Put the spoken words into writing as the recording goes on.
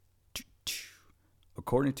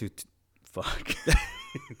According to fuck.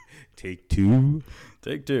 Take two.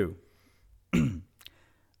 Take two.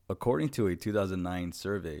 According to a 2009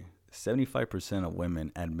 survey, 75% of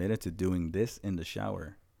women admitted to doing this in the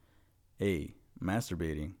shower. A.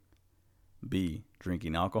 Masturbating. B.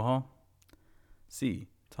 Drinking alcohol. C.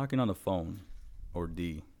 Talking on the phone. Or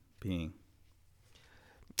D. Peeing.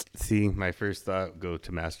 See, my first thought go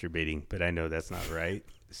to masturbating, but I know that's not right.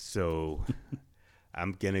 So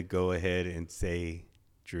I'm going to go ahead and say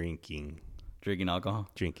drinking. Drinking alcohol?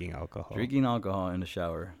 Drinking alcohol. Drinking alcohol in the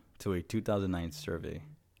shower to a 2009 survey.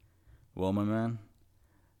 Well, my man,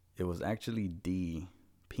 it was actually D.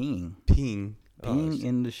 Peeing. Peeing. Peeing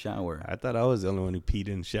in the shower. I thought I was the only one who peed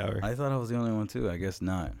in the shower. I thought I was the only one, too. I guess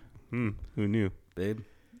not. Who knew? Babe,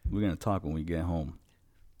 we're going to talk when we get home.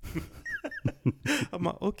 I'm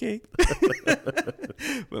like, okay.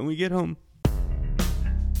 When we get home.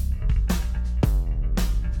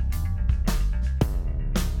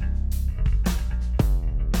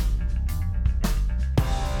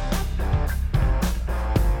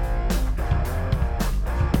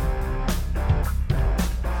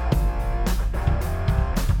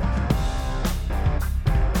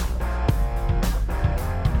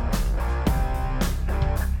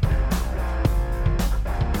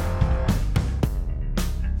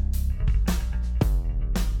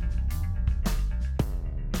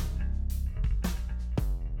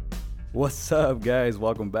 What's up, guys?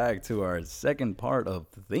 Welcome back to our second part of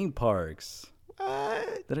theme parks.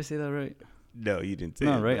 What? Did I say that right? No, you didn't say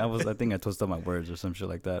No, it. right? I think I twisted up my words or some shit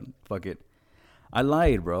like that. Fuck it. I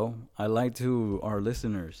lied, bro. I lied to our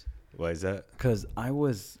listeners. Why is that? Because I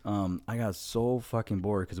got so fucking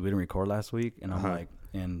bored because we didn't record last week. And I'm like,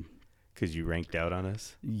 and Because you ranked out on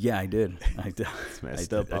us? yeah, I did. I did. It's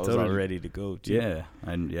messed up. I was all ready to go, too. Yeah.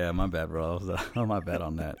 And yeah, my bad, bro. My bad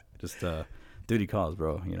on that. Just duty calls,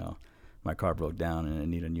 bro. You know, my car broke down and I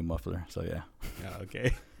need a new muffler. So yeah. Oh,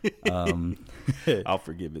 okay. I'll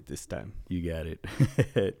forgive it this time. You got it.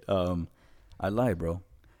 I lied, bro.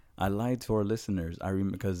 I lied to our listeners.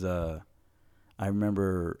 Because I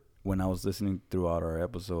remember when I was listening throughout our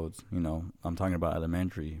episodes, you know, I'm talking about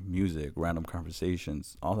elementary, music, random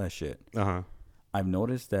conversations, all that shit. Uh-huh. I've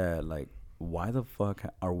noticed that, like, why the fuck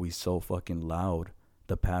are we so fucking loud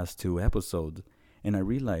the past two episodes? And I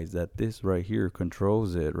realized that this right here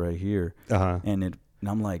controls it right here. Uh-huh. And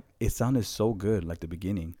I'm like, it sounded so good, like the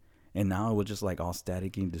beginning. And now it was just like all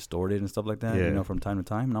staticky and distorted and stuff like that, you know, from time to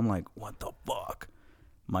time. And I'm like, what the fuck?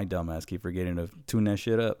 My dumbass keep forgetting to tune that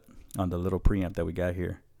shit up on the little preamp that we got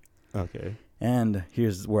here. Okay. And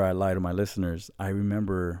here's where I lie to my listeners. I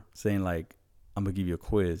remember saying, like, I'm going to give you a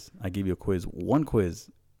quiz. I gave you a quiz, one quiz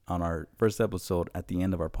on our first episode at the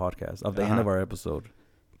end of our podcast, of the end of our episode.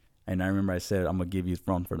 And I remember I said, I'm going to give you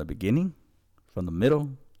from the beginning, from the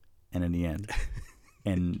middle, and in the end.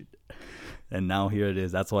 and now here it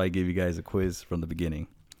is. That's why I gave you guys a quiz from the beginning.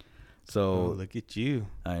 So look at you.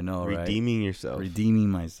 I know, right? Redeeming yourself. Redeeming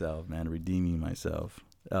myself, man. Redeeming myself.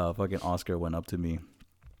 Fucking Oscar went up to me.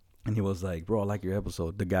 And he was like, bro, I like your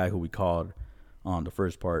episode. The guy who we called on the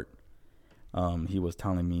first part, he was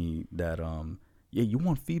telling me that, yeah, you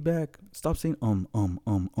want feedback? Stop saying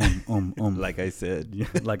Like I said. Yeah,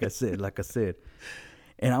 like I said.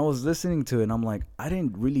 And I was listening to it, and I'm like, I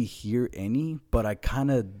didn't really hear any, but I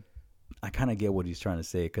kind of get what he's trying to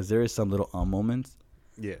say, because there is some little moments.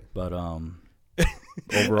 Yeah. But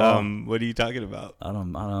overall, what are you talking about? I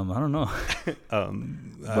don't know. All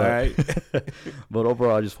right. But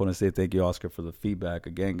overall, I just want to say thank you, Oscar, for the feedback.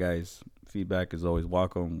 Again, guys, feedback is always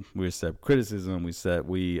welcome. We accept criticism.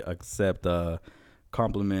 We accept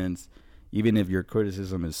compliments. Even if your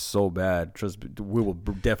criticism is so bad, trust me, we will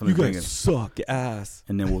definitely bring it. Suck ass.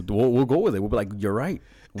 And then we'll go with it. We'll be like, you're right.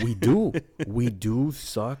 We do. We do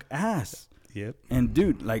suck ass. Yep. And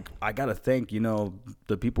dude, like, I gotta thank, you know,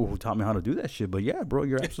 the people who taught me how to do that shit. But yeah, bro,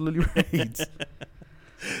 you're absolutely right.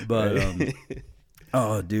 But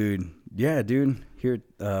oh, dude, yeah, dude, here,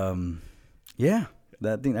 yeah,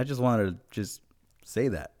 that thing. I just wanted to just say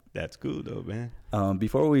that. That's cool though, man.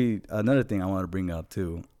 Before another thing I want to bring up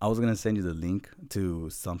too. I was gonna send you the link to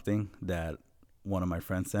something that one of my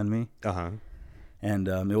friends sent me. And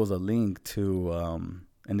it was a link to,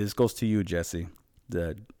 and this goes to you, Jesse,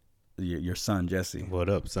 your son, Jesse. What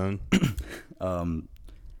up, son?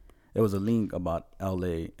 It was a link about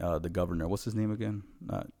L.A., the governor. What's his name again?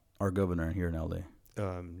 Our governor here in L.A.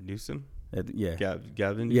 Newsom? Yeah.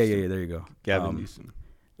 Gavin Newsom? Yeah, there you go. Gavin Newsom.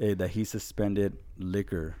 That he suspended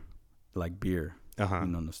liquor, like beer, you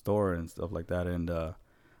know, in the store and stuff like that. And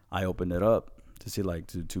I opened it up to see, like,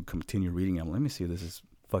 to continue reading it. Let me see if this is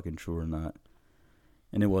fucking true or not.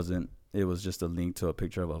 And it wasn't. it was just a link to a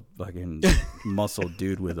picture of a fucking muscle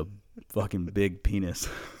dude with a fucking big penis.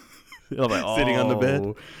 I'm like, Sitting on the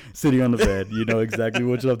bed? Sitting on the bed. You know exactly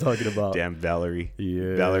what I'm talking about. Damn, Valerie.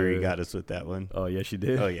 Yeah. Valerie got us with that one. Oh, yeah, she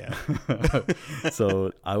did? Oh, yeah.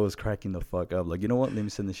 So I was cracking the fuck up. Like, you know what? Let me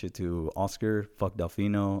send this shit to Oscar, fuck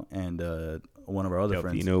Delfino, and one of our other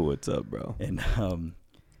friends. Delfino, what's up, bro? And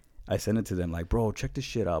I sent it to them like, bro, check this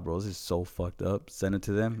shit out, bro. This is so fucked up. Send it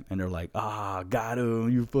to them. And they're like, got him.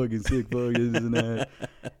 You fucking sick fuck. This and that.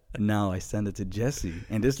 Now I send it to Jesse.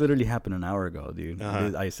 And this literally happened an hour ago, dude.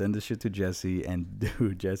 I send this shit to Jesse. And,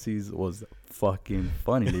 dude, Jesse's was fucking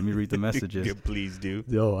funny. Let me read the messages. Yeah, please do.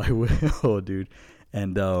 Yo, I will, dude.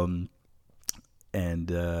 And this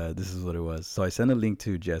is what it was. So I sent a link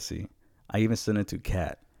to Jesse. I even sent it to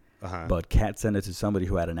Kat. But Kat sent it to somebody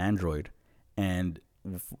who had an Android. And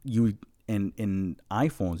you in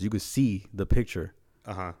iPhones you could see the picture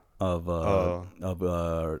of our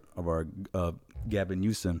Gavin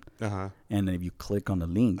Newsom, and then if you click on the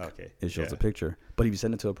link, it shows the picture. But if you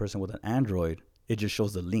send it to a person with an Android, it just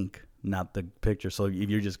shows the link, not the picture. So if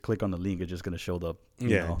you just click on the link, it's just gonna show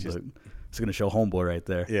it's gonna show homeboy right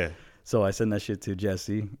there. Yeah. So I sent that shit to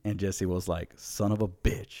Jesse, and Jesse was like, "Son of a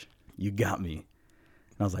bitch, you got me."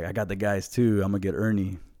 And I was like, "I got the guys too. I'm gonna get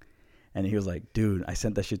Ernie." And he was like, dude, I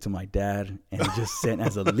sent that shit to my dad, and he just sent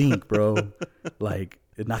as a link, bro. Like,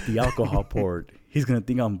 not the alcohol port. He's going to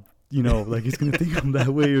think I'm, like he's going to think I'm that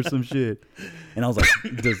way or some shit. And I was like,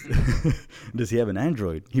 does he have an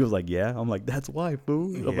Android? He was like, yeah. I'm like, that's why,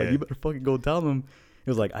 fool. I'm like, you better fucking go tell him.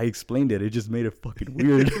 He was like, I explained it. It just made it fucking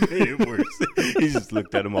weird. It made it worse. He just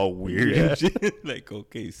looked at him all weird and shit. Like,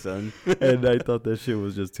 okay, son. And I thought that shit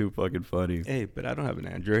was just too fucking funny. Hey, but I don't have an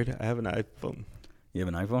Android. I have an iPhone. You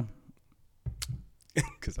have an iPhone?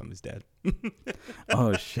 Because I'm his dad.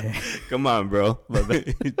 Oh, shit. Come on, bro.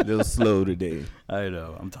 A little slow today. I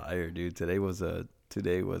know. I'm tired, dude. Today was a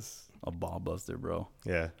ball buster, bro.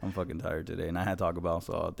 Yeah. I'm fucking tired today. And I had Taco Bell,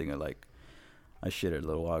 so I'm thinking like I shit it a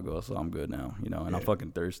little while ago, so I'm good now, and I'm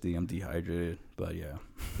fucking thirsty. I'm dehydrated, but yeah.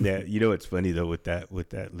 Yeah, what's funny though with that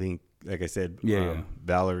link, like I said,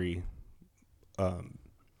 Valerie,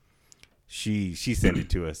 she sent it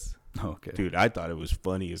to us. Okay. Dude, I thought it was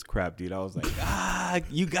funny as crap, dude. I was like,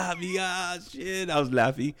 you got me, shit. I was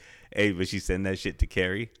laughing. Hey, but she sent that shit to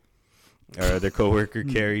Carrie, our other coworker,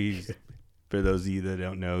 Carrie. For those of you that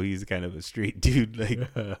don't know, he's kind of a straight dude. Like,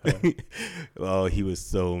 oh, he was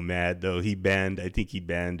so mad though. I think he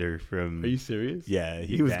banned her from. Are you serious? Yeah,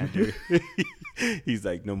 he banned her. He's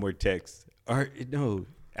like, no more texts. No.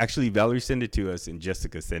 Actually, Valerie sent it to us, and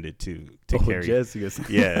Jessica sent it to Carrie. Jessica.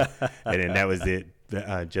 Yeah, and then that was it.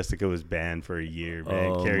 Jessica was banned for a year,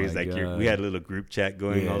 man. Oh, Carrie's like, we had a little group chat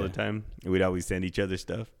going all the time, and we'd always send each other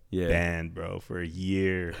stuff. Yeah. Banned, bro, for a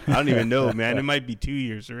year. I don't even know, man. It might be 2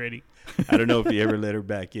 years already. I don't know if he ever let her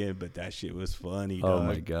back in, but that shit was funny, dog. Oh,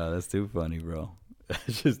 my God. That's too funny, bro.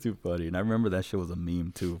 That's just too funny. And I remember that shit was a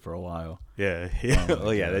meme, too, for a while. Yeah. Oh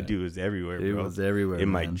yeah, that dude was everywhere, bro. It was everywhere,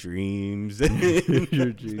 in man. my dreams.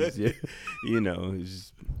 Your dreams, yeah. It's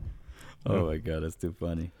just, oh, my God. That's too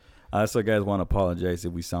funny. I also, guys, want to apologize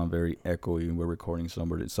if we sound very echoey and we're recording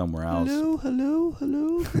somewhere else. Hello.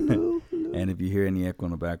 And if you hear any echo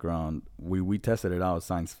in the background, we tested it out.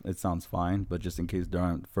 It sounds fine, but just in case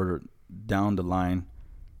further down the line,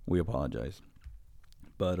 we apologize.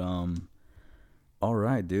 But all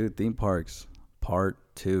right, dude. Theme parks, part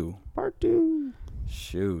 2.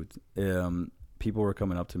 Shoot. People were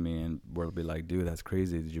coming up to me and were be like, "Dude, that's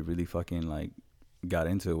crazy. Did you really fucking like got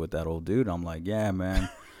into it with that old dude?" I'm like, "Yeah, man."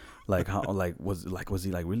 Like how was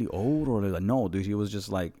he like really old, or like, no, dude, he was just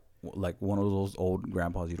like one of those old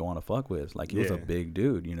grandpas you don't want to fuck with. Like he was a big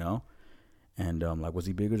dude, And like, was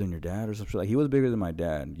he bigger than your dad or something? Like he was bigger than my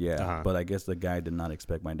dad, yeah. But I guess the guy did not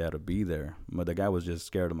expect my dad to be there. But the guy was just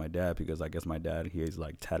scared of my dad because I guess my dad, he's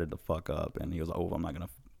like tatted the fuck up, and he was like, "Oh, I'm not gonna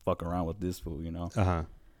fuck around with this fool,"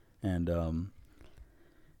 And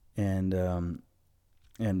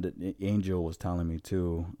Angel was telling me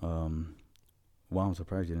too. Wow, I'm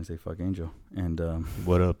surprised you didn't say fuck Angel. And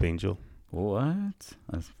what up, Angel? What?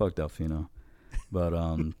 That's fucked up, But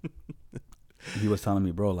he was telling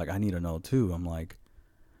me, bro, like I need to know too. I'm like,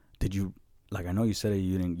 did you? Like I know you said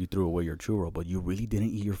you threw away your churro, but you really didn't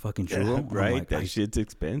eat your fucking churro, right? Like, that shit's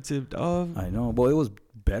expensive, dog. I know, but it was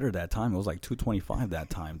better that time. It was like $2.25 that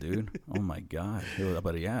time, dude. Oh my God.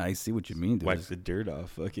 But yeah, I see what you mean, dude. Wipe the dirt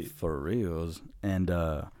off. Fuck it. For reals. And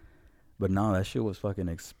but no, that shit was fucking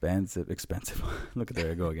expensive. Look at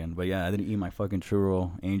there I go again. But yeah, I didn't eat my fucking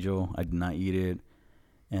churro, Angel. I did not eat it.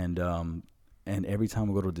 And every time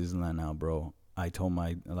we go to Disneyland now, bro, I told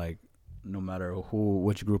my, like, no matter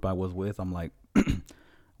which group I was with, I'm like,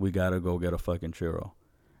 we gotta go get a fucking churro.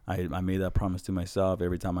 I made that promise to myself.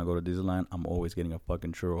 Every time I go to Disneyland, I'm always getting a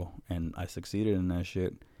fucking churro, and I succeeded in that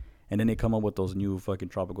shit. And then they come up with those new fucking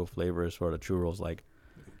tropical flavors for the churros, like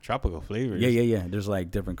tropical flavors. Yeah. There's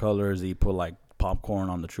like different colors. They put like popcorn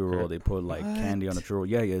on the churro. They put like candy on the churro.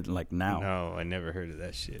 Yeah. Like now. No, I never heard of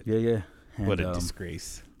that shit. Yeah. And, what a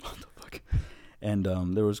disgrace. What the fuck? And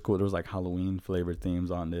there was cool. There was like Halloween flavored themes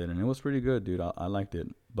on it, and it was pretty good, dude. I liked it.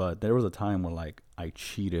 But there was a time where like I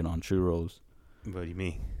cheated on churros. What do you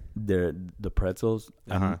mean? The pretzels.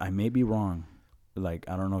 I may be wrong. Like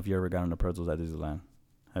I don't know if you ever got into pretzels at Disneyland.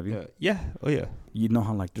 Have you? Yeah. Oh yeah. You know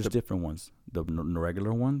how like there's different ones. The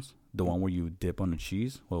regular ones, the one where you dip on the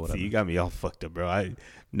cheese. Well, whatever. See, you got me all fucked up, bro. I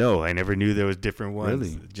never knew there was different ones.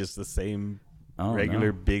 Really? Just the same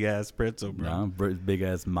regular big ass pretzel, bro. No, big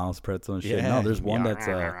ass mouse pretzel and shit. Yeah. No, there's one that's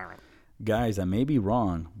guys. I may be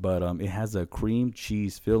wrong, but it has a cream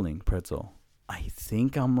cheese filling pretzel. I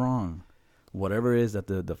think I'm wrong. Whatever it is that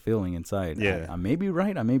the filling inside. Yeah. I may be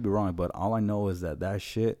right. I may be wrong, but all I know is that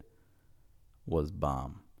shit was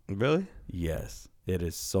bomb. Really? Yes. It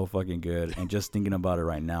is so fucking good. And just thinking about it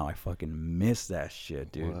right now, I fucking miss that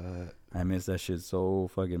shit, dude. What? I miss that shit so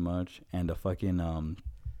fucking much. And the fucking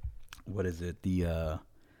what is it? The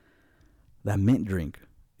that mint drink.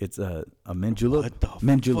 It's a mint julep. What the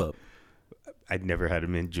mint julep. I'd never had a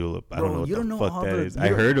mint julep. I Bro, don't know what you don't the know fuck how that the- is. you I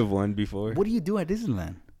don't- heard of one before. What do you do at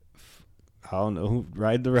Disneyland? I don't know.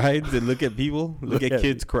 Ride the rides and look at people. Look at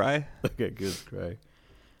kids cry. Look at kids cry.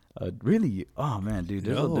 Really? Oh man, dude.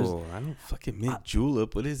 I don't fucking mint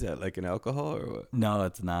julep. What is that? Like an alcohol or what? No,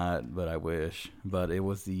 it's not. But I wish. But it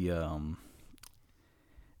was the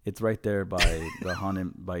it's right there by the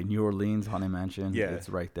haunted by New Orleans Haunted Mansion. Yeah, it's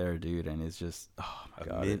right there, dude. And it's just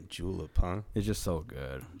a mint julep, huh? It's just so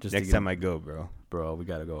good. Just next time I go, bro, we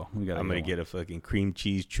gotta go. I'm gonna get a fucking cream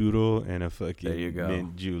cheese churro and a fucking there you go.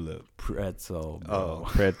 mint julep pretzel. Bro. Oh,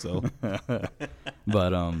 pretzel.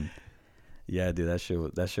 But yeah, dude, that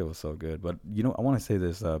shit was so good. But you know, I want to say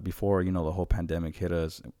this before the whole pandemic hit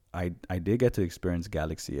us. I did get to experience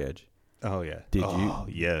Galaxy Edge. Oh yeah. Did you?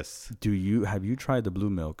 Yes. Have you tried the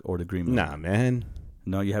blue milk or the green milk? Nah, man.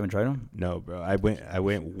 No, you haven't tried them? No, bro. I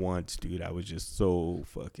went once, dude. I was just so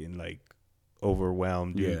fucking like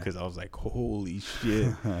overwhelmed, dude, because I was like, holy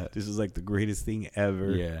shit, this is like the greatest thing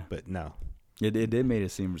ever. Yeah. But no. It did made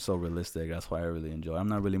it seem so realistic. That's why I really enjoy. I'm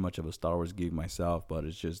not really much of a Star Wars geek myself, but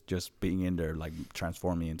it's just being in there like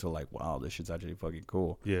transform me into like, wow, this shit's actually fucking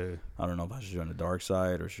cool. Yeah. I don't know if I should join the dark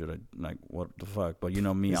side or should I like what the fuck. But you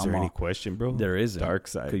know me, is there any question, bro? There isn't. Dark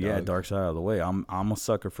side. Yeah, dark side of the way. I'm a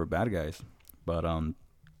sucker for bad guys. But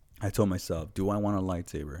I told myself, do I want a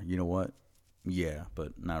lightsaber? You know what? Yeah,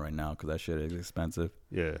 but not right now because that shit is expensive.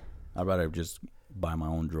 Yeah. I'd rather just buy my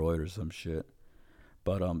own droid or some shit.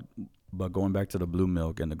 But going back to the blue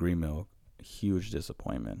milk and the green milk, huge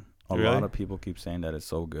disappointment. A lot of people keep saying that it's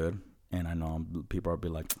so good, and I know people are be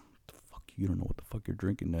like, "The fuck, you don't know what the fuck you're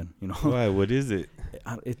drinking, then." You know? Why? What is it?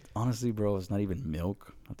 It honestly, bro, it's not even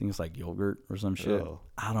milk. I think it's like yogurt or some shit. Oh.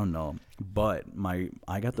 I don't know. But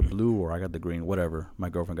I got the blue or I got the green, whatever. My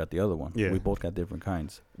girlfriend got the other one. Yeah. We both got different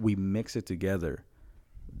kinds. We mix it together.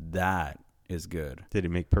 That is good. Did it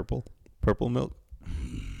make purple? Purple milk?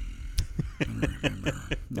 I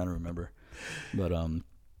don't remember. But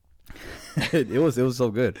it was so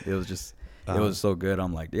good. It was just it was so good.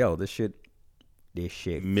 I'm like, yo, this shit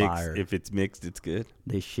fire. If it's mixed, it's good.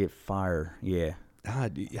 This shit fire. Yeah.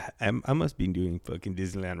 Dude, I must be doing fucking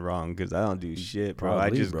Disneyland wrong because I don't do shit, bro. Probably, I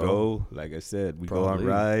just bro. go, like I said, we go on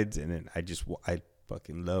rides, and then I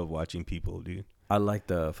fucking love watching people, dude. I like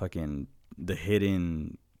the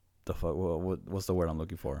hidden, what's the word I'm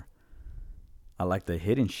looking for? I like the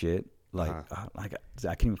hidden shit. Like, I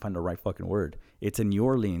can't even find the right fucking word. It's in New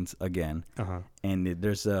Orleans again, and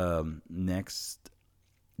there's a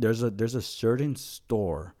certain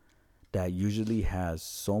store that usually has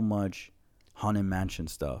so much Haunted Mansion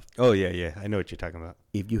stuff. Oh yeah, I know what you're talking about.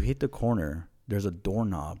 If you hit the corner, there's a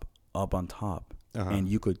doorknob up on top, and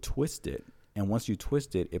you could twist it. And once you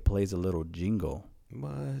twist it, it plays a little jingle.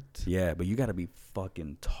 What? Yeah, but you gotta be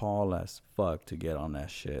fucking tall as fuck to get on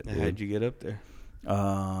that shit. Dude. How'd you get up there?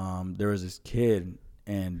 There was this kid,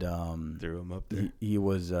 and threw him up there. He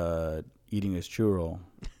was eating his churro,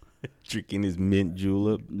 drinking his mint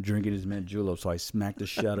julep. So I smacked the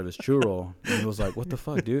shit out of his churro, and he was like, "What the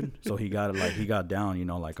fuck, dude?" So he got down,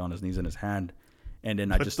 like on his knees and his hand, and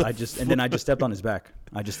then I just stepped on his back.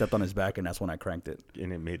 I just stepped on his back, and that's when I cranked it.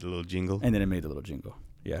 And it made a little jingle. And then it made a little jingle.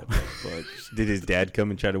 Yeah. Did his dad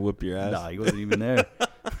come and try to whoop your ass? Nah, he wasn't even there.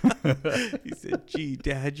 He said, "Gee,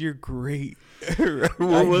 Dad, you're great."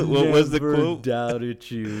 what was the quote? Doubted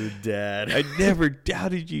you, Dad. I never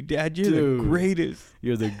doubted you, Dad. You're the greatest.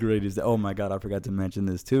 You're the greatest. Oh my God, I forgot to mention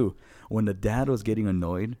this too. When the dad was getting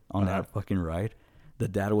annoyed on that fucking ride, the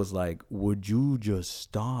dad was like, "Would you just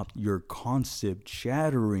stop your concept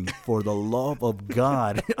chattering for the love of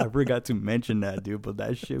God?" I forgot to mention that, dude, but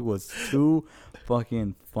that shit was too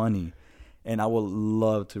fucking funny. And I would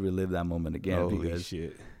love to relive that moment again. Holy because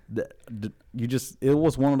shit. It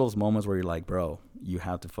was one of those moments where you're like, bro, you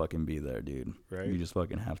have to fucking be there, dude. Right. You just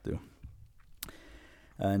fucking have to.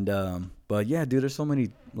 And, but yeah, dude, there's so many,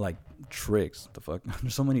 like, tricks.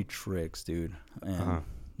 There's so many tricks, dude. And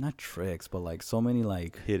not tricks, but, like, so many,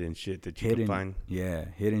 like, hidden shit that you can find. Yeah,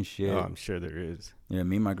 hidden shit. Oh, I'm sure there is. Yeah,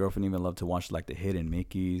 me and my girlfriend even love to watch, like, the hidden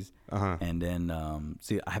Mickeys. And then,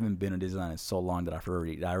 see, I haven't been to Disneyland in so long that I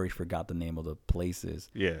already forgot the name of the places.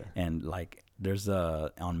 Yeah. And, like, there's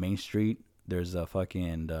on Main Street, there's a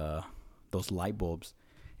fucking, those light bulbs.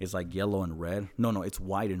 It's, like, yellow and red. No, it's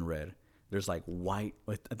white and red. There's, like, white.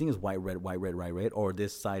 I think it's white, red, or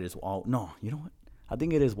this side is all. No, you know what? I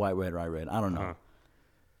think it is white, red, red. I don't know.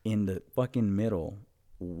 In the fucking middle,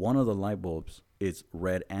 one of the light bulbs is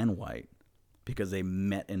red and white because they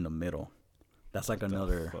met in the middle. That's like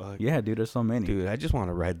another. Yeah, dude, there's so many. Dude, I just want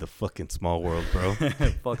to ride the fucking Small World, bro.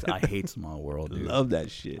 I hate Small World, dude. Love that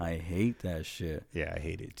shit. I hate that shit. Yeah, I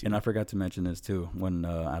hate it too. And I forgot to mention this too. When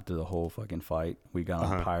after the whole fucking fight, we got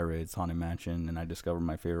on Pirates, Haunted Mansion, and I discovered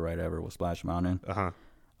my favorite ride ever was Splash Mountain.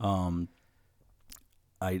 I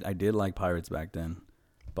did like Pirates back then,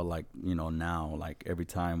 but like, you know, now, like every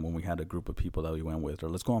time when we had a group of people that we went with, or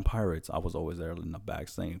let's go on Pirates, I was always there in the back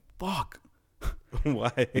saying, "Fuck."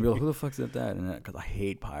 Why? Like, who the fuck said that? And because I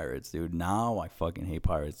hate Pirates, dude. Now I fucking hate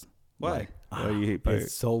Pirates. Why? Like, Why do you hate Pirates?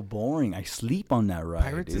 It's so boring. I sleep on that ride.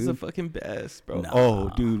 Pirates dude. is the fucking best, bro. Nah.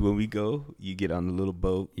 Oh, dude, when we go, you get on the little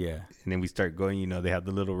boat. Yeah. And then we start going. You know, they have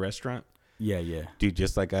the little restaurant. Yeah. Dude,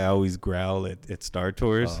 just like I always growl at Star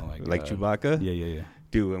Tours, like Chewbacca. Yeah.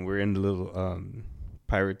 Dude, when we're in the little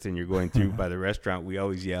Pirates and you're going through by the restaurant, we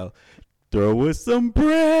always yell, "Throw us some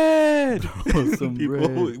bread!"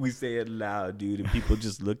 Bread. We say it loud, dude, and people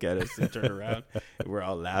just look at us and turn around, and we're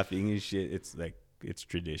all laughing and shit. It's like it's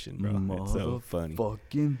tradition, bro. It's so funny.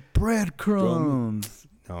 Fucking breadcrumbs.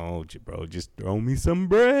 No, bro, just throw me some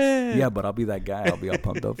bread. Yeah, but I'll be that guy. I'll be all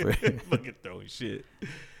pumped up for it. Fucking throwing shit.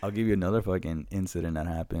 I'll give you another fucking incident that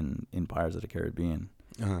happened in Pirates of the Caribbean.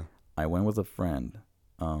 I went with a friend,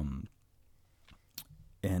 and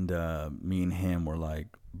me and him were like,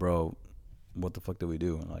 bro, what the fuck do we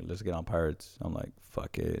do? Like, let's get on Pirates. I'm like,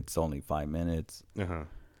 fuck it. It's only 5 minutes.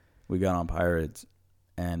 We got on Pirates,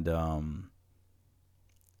 and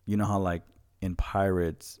you know how, like, in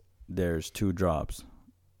Pirates, there's 2 drops.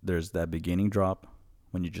 There's that beginning drop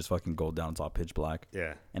when you just fucking go down, it's all pitch black.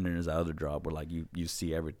 Yeah. And then there's that other drop where, like, you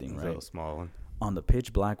see everything, right? A little small one. On the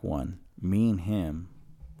pitch black one, me and him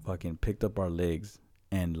fucking picked up our legs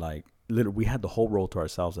and, like, literally, we had the whole row to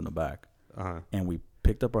ourselves in the back. And we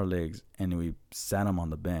picked up our legs and we sat them on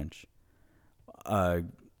the bench. I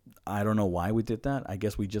don't know why we did that. I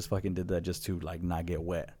guess we just fucking did that just to, like, not get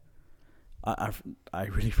wet. I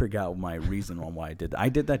really forgot my reason on why I did that. I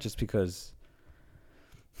did that just because.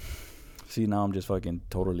 See, now I'm just fucking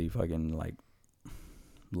totally fucking, like,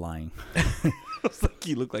 lying. It's like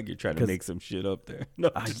you look like you're trying to make some shit up there. No,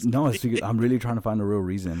 it's because I'm really trying to find a real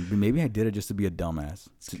reason. Maybe I did it just to be a dumbass.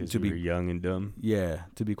 To be young and dumb. Yeah,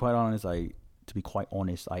 to be quite honest, I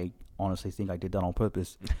honestly think I did that on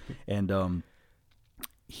purpose. And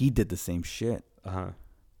he did the same shit.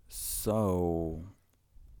 So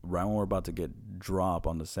right when we're about to get drop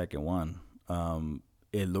on the second one,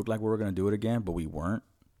 it looked like we were gonna do it again, but we weren't,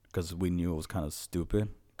 because we knew it was kind of stupid.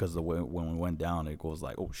 Because the way when we went down, it was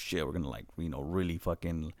like, oh shit, we're gonna, like, you know, really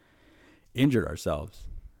fucking injure ourselves.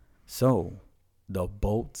 So the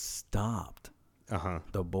boat stopped.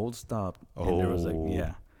 The boat stopped. And there was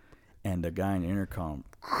and the guy in the intercom,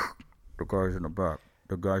 the guys in the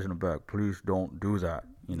back, please don't do that.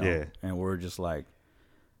 You know? Yeah. And we're just like,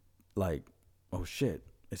 oh shit.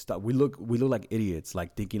 It stopped. We look like idiots,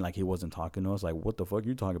 like thinking like he wasn't talking to us. Like, what the fuck are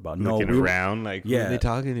you talking about? Looking around, like, who are they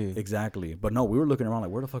talking to? Exactly. But no, we were looking around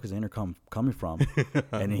like, where the fuck is the intercom coming from?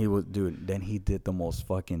 And he was, dude, then he did the most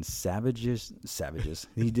fucking savages.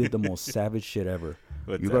 He did the most savage shit ever.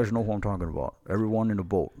 What's that? Guys know who I'm talking about. Everyone in the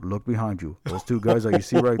boat, look behind you. Those 2 guys that you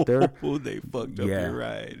see right there. Oh, they fucked up your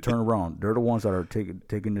ride. Turn around. They're the ones that are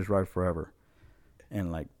taking this ride forever. And,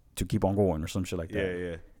 like, to keep on going or some shit like that.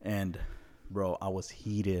 Yeah. And, bro, I was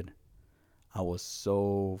heated. I was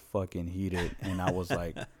so fucking heated. And I was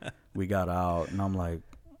like, we got out. And I'm like,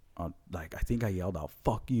 like I think I yelled out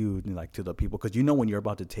 "fuck you" like to the people, because you know when you're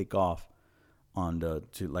about to take off on the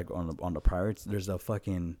on the Pirates, there's a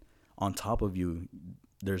fucking on top of you.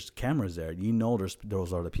 There's cameras there. You know,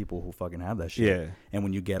 those are the people who fucking have that shit. Yeah. And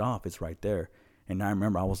when you get off, it's right there. And I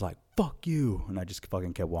remember I was like, "Fuck you," and I just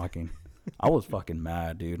fucking kept walking. I was fucking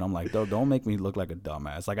mad, dude. I'm like, don't make me look like a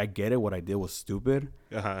dumbass. Like, I get it. What I did was stupid,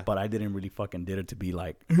 but I didn't really fucking did it to be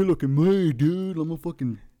like, hey, look at me, dude. I'm a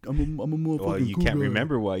motherfucking Well, you cool can't guy.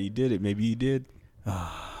 remember why you did it. Maybe you did.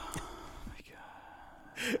 Oh my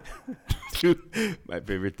god. Dude, my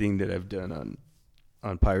favorite thing that I've done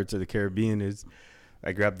on Pirates of the Caribbean is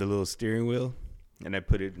I grabbed the little steering wheel and I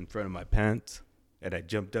put it in front of my pants and I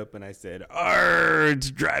jumped up and I said, "Arr,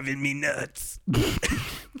 it's driving me nuts."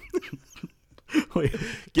 Wait,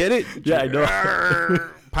 get it? Yeah, I know.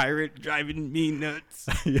 Arr, pirate driving me nuts.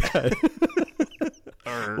 yeah.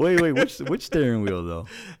 Arr. Wait, which steering wheel though?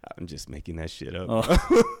 I'm just making that shit up.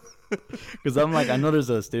 Because I'm like, I know there's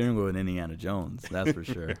a steering wheel in Indiana Jones. That's for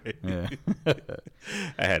sure. Yeah.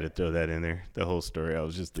 I had to throw that in there. The whole story. I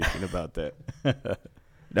was just thinking about that.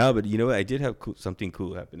 No, but you know what? I did have something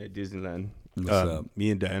cool happen at Disneyland. What's up?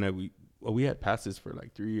 Me and Diana, we had passes for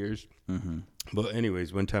like 3 years. Mm-hmm. But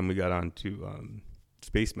anyways, one time we got on to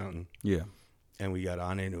Space Mountain. Yeah. And we got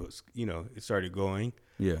on it and it was, it started going.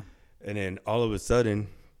 Yeah. And then all of a sudden,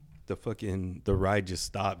 the ride just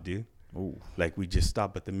stopped, dude. Ooh. Like we just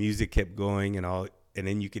stopped, but the music kept going and all. And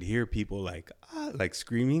then you could hear people like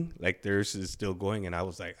screaming, like theirs is still going. And I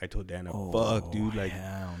was like, I told Dana, fuck, dude, like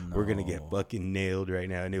we're going to get fucking nailed right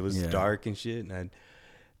now. And it was dark and shit. And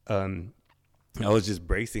I was just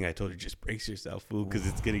bracing. I told her, just brace yourself, fool, because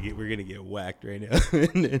we're going to get whacked right now.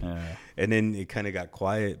 and then it kind of got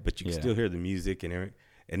quiet, but you could still hear the music and everything.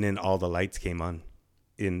 And then all the lights came on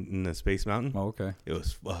in the Space Mountain. Oh, okay. It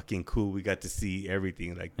was fucking cool. We got to see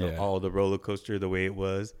everything, like all the roller coaster, the way it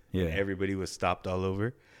was. Yeah. And everybody was stopped all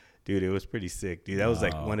over. Dude, it was pretty sick, dude. That was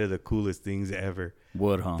like one of the coolest things ever.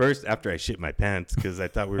 Would, huh? First, after I shit my pants, because I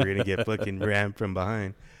thought we were going to get fucking rammed from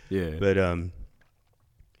behind. Yeah. But,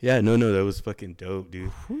 yeah, no, that was fucking dope,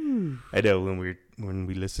 dude. I know when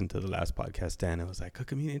we listened to the last podcast, Dana was like, "How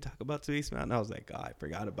come you didn't talk about Space Mountain?" I was like, "Oh, I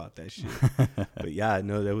forgot about that shit." But yeah,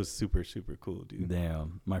 no, that was super, super cool, dude.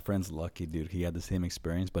 Damn. My friend's lucky, dude. He had the same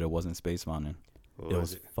experience, but it wasn't Space Mountain. What It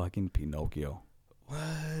was fucking Pinocchio. What?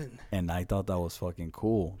 And I thought that was fucking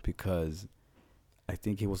cool because I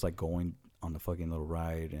think he was like going on the fucking little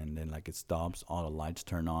ride and then like it stops, all the lights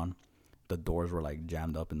turn on. The doors were like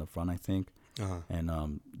jammed up in the front, I think.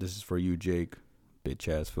 And this is for you, Jake, bitch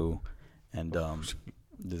ass fool. And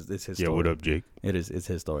this his story. Yeah, what up, Jake? It's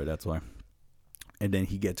his story, that's why. And then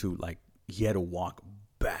he had to walk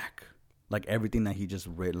back. Like everything that he just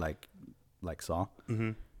read like saw.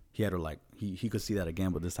 Mm-hmm. He had to he could see that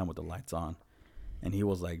again, but this time with the lights on. And he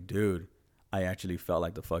was like, dude, I actually felt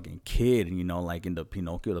like the fucking kid, like in the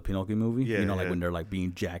Pinocchio movie. Yeah, like when they're like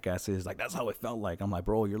being jackasses. Like that's how it felt like. I'm like,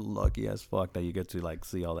 bro, you're lucky as fuck that you get to like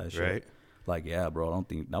see all that shit. Right. Like, yeah, bro, I don't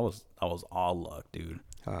think that was all luck, dude.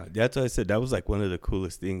 That's what I said. That was like one of the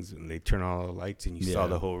coolest things when they turn on all the lights and you saw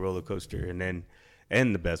the whole roller coaster.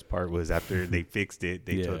 And the best part was after they fixed it,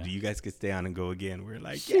 they told you guys could stay on and go again. We're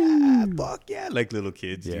like, yeah, fuck yeah, like little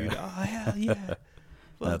kids, dude. Oh hell yeah,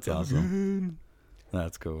 that's awesome. Good.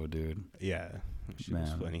 That's cool, dude. Yeah, she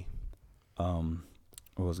was funny. I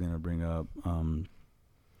was gonna bring up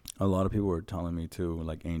a lot of people were telling me too,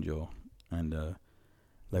 like Angel and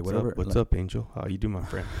like whatever. What's up, Angel? How you doing, my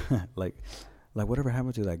friend? like whatever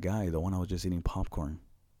happened to that guy, the one I was just eating popcorn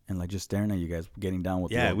and like just staring at you guys getting down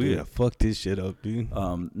with. Yeah, we fucked this shit up, dude.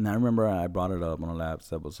 Now I remember I brought it up on the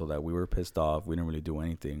last episode that we were pissed off. We didn't really do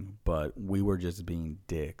anything, but we were just being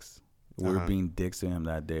dicks. We were being dicks to him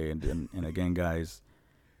that day, and again, guys,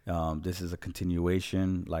 this is a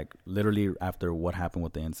continuation. Like literally after what happened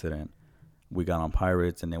with the incident, we got on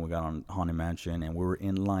Pirates, and then we got on Haunted Mansion, and we were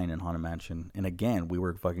in line in Haunted Mansion, and again we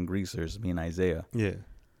were fucking greasers, me and Isaiah. Yeah.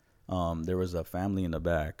 There was a family in the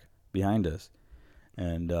back behind us,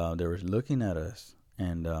 and they were looking at us,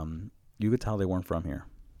 and you could tell they weren't from here,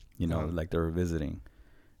 like they were visiting,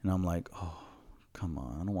 and I'm like, oh. Come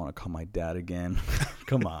on, I don't want to call my dad again.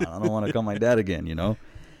 Come on, I don't want to call my dad again,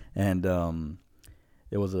 And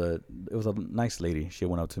it was a nice lady. She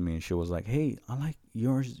went up to me and she was like, "Hey, I like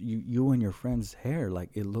you and your friend's hair. Like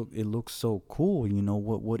it looks so cool.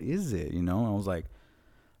 What is it? I was like,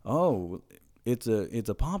 "Oh, it's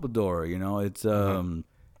a pompadour. It's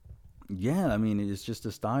yeah. I mean, it's just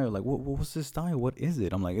a style. Like what's this style? What is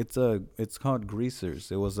it? I'm like, it's called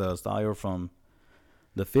greasers. It was a style from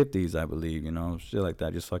the 50s, I believe, you know, shit like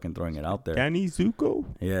that. Just fucking throwing it out there. Danny Zuko.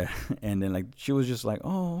 Yeah. And then like she was just like,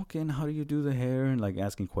 oh, okay, and how do you do the hair? And like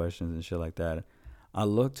asking questions and shit like that. I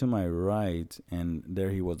looked to my right, and there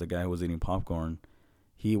he was, the guy who was eating popcorn.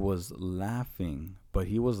 He was laughing, but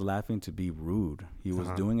he was laughing to be rude. He was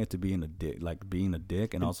doing it to be in a dick, like being a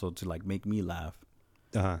dick, and also to like make me laugh.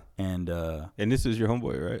 And this is your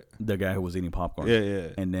homeboy, right? The guy who was eating popcorn. Yeah.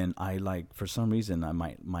 And then I like, for some reason,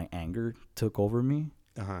 my anger took over me.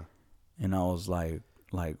 And I was like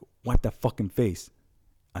wipe that fucking face.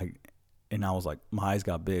 And I was like, my eyes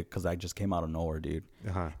got big because I just came out of nowhere, dude.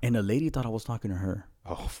 And the lady thought I was talking to her.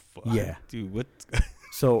 Oh fuck. Yeah, dude. What?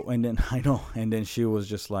 So, and then I know, and then she was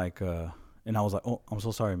just like, and I was like, oh, I'm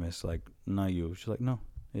so sorry, miss. Like, not you. She's like, no,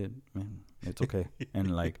 man, it's okay.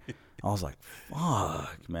 And like, I was like,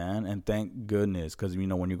 fuck, man. And thank goodness, because, you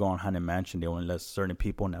know, when you go on Haunted Mansion, they only let certain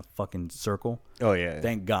people in that fucking circle. Oh, yeah.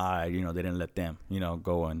 Thank God, you know, they didn't let them, you know,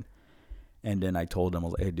 go in. And then I told them, I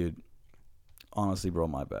was like, hey, dude, honestly, bro,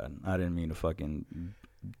 my bad. I didn't mean to fucking...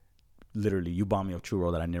 Literally, you bought me a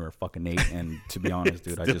churro that I never fucking ate, and to be honest,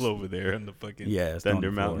 dude, I just over there on the fucking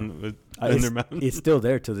Thunder Mountain. It's still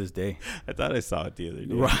there to this day. I thought I saw it the other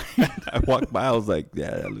day. Right, I walked by, I was like, yeah,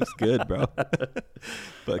 that looks good, bro.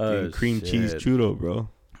 Fucking cream cheese churro, bro.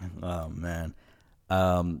 Oh man,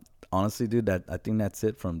 honestly, dude, I think that's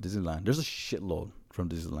it from Disneyland. There's a shitload from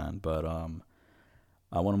Disneyland, but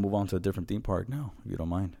I want to move on to a different theme park now, if you don't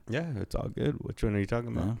mind. Yeah, it's all good. Which one are you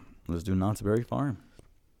talking about? Yeah. Let's do Knott's Berry Farm.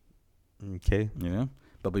 Okay. Yeah.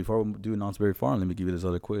 But before we do Knott's Berry Farm, let me give you this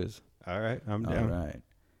other quiz. All right. I'm down. All right.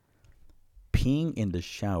 Peeing in the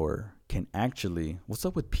shower can actually... What's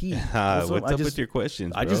up with pee? What's up with your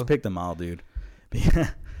questions, bro? I just picked them out, dude.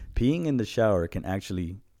 Peeing in the shower can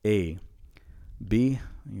actually be... You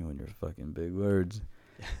and your fucking big words.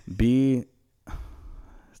 Be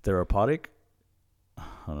therapeutic. I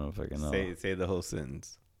don't know if I can know. Say the whole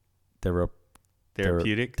sentence.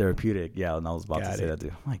 Therapeutic? Therapeutic, yeah, and I was about to say that,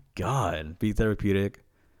 dude. Oh my God. Be therapeutic.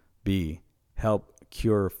 B, help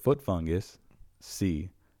cure foot fungus. C,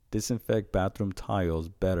 disinfect bathroom tiles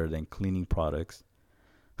better than cleaning products.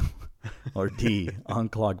 Or D,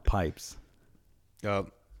 unclog pipes.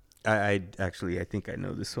 I think I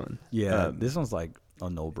know this one. Yeah, this one's like a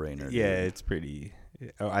no-brainer. Yeah, dude. it's pretty...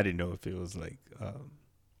 I didn't know if it was like...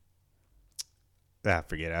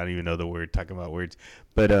 forget it. I don't even know the word, talking about words.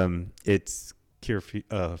 But it's... cure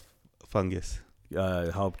fungus.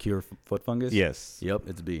 Help cure foot fungus? Yes. Yep,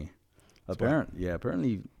 it's B.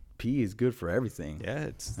 Apparently pee is good for everything. Yeah,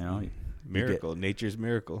 it's miracle. Nature's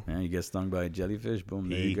miracle. Yeah, you get stung by a jellyfish, boom,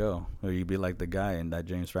 there you go. Or you'd be like the guy in that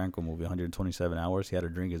James Franco movie, 127 Hours. He had to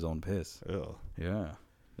drink his own piss. Oh. Yeah.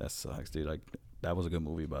 That sucks, dude. Like, that was a good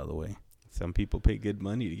movie, by the way. Some people pay good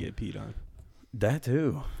money to get peed on. That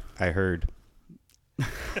too. I heard.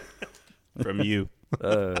 From you.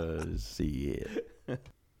 Shit.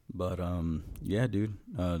 But yeah, dude.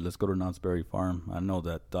 Let's go to Knott's Berry Farm. I know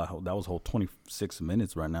that was whole 26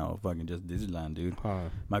 minutes right now. If I can just Disneyland, dude.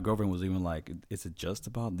 My girlfriend was even like, "Is it just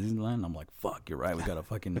about Disneyland?" I'm like, "Fuck, you're right. We gotta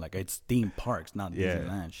fucking like it's theme parks, not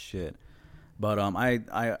Disneyland shit." But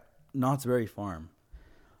I Knott's Berry Farm.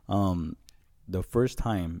 The first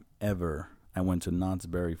time ever I went to Knott's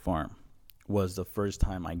Berry Farm was the first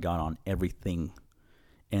time I got on everything,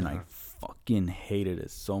 and I fucking hated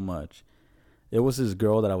it so much. It was this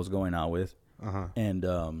girl that I was going out with, and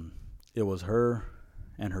it was her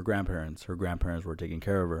and her grandparents. Her grandparents were taking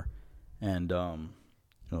care of her, and who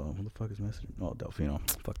the fuck is messaging? Oh, Delfino.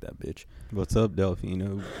 Fuck that bitch. What's up,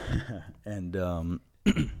 Delfino? And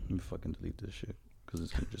let me fucking delete this shit because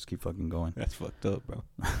it's gonna just keep fucking going. That's fucked up, bro.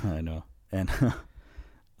 I know. And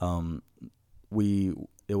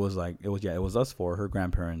it was us four, her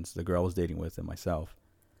grandparents, the girl I was dating with, and myself.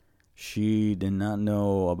 She did not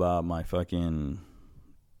know about my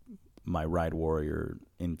ride warrior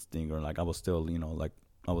instinct, or like I was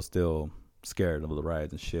still, scared of the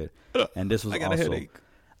rides and shit. And this was a headache.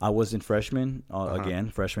 I was in freshman,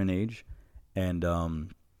 freshman age. And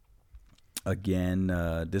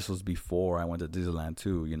this was before I went to Disneyland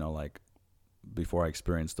too, before I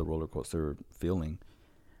experienced the roller coaster feeling.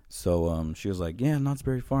 So she was like, yeah, Knott's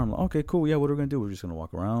Berry Farm. I'm like, okay, cool. Yeah, what are we going to do? We're just going to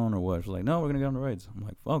walk around or what? She's like, no, we're going to get on the rides. I'm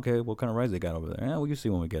like, okay, what kind of rides they got over there? Yeah, well, you see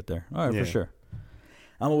when we get there. All right, for sure.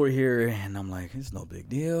 I'm over here, and I'm like, it's no big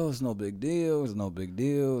deal. It's no big deal. It's no big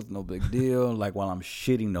deal. It's no big deal. Like, while I'm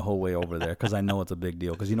shitting the whole way over there because I know it's a big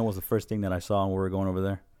deal. Because you know what's the first thing that I saw when we were going over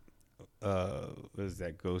there? Was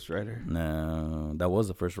that Ghost Rider? No, that was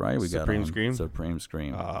the first ride we got on. Supreme Scream? Supreme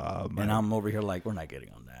Scream. And I'm over here like, we're not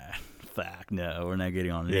getting on that. fuck no, we're not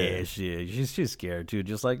getting on Yeah. this shit. She's scared too,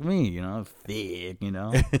 just like me, you know, thick, you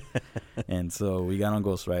know. And so we got on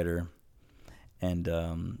Ghost Rider, and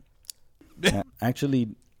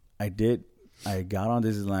actually, I got on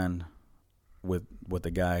Disneyland with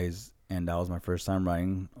the guys, and that was my first time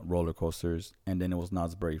riding roller coasters. And then it was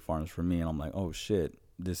Knott's Berry Farms for me, and I'm like, oh shit,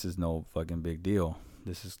 this is no fucking big deal.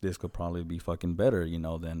 This could probably be fucking better, you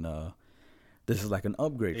know, than this is like an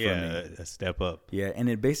upgrade for me. A step up. Yeah, and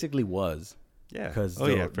it basically was. Yeah. Because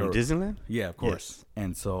from Disneyland? Yeah, of course. Yes.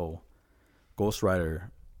 And so Ghost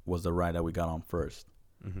Rider was the ride that we got on first.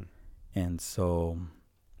 Mm-hmm. And so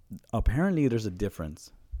apparently there's a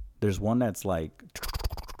difference. There's one that's like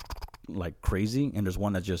crazy, and there's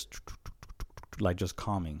one that's just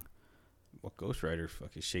calming. Well, Ghost Rider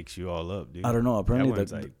fucking shakes you all up, dude. I don't know.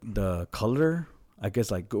 Apparently the color, I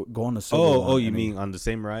guess, like go on the silver Oh, one, you mean on the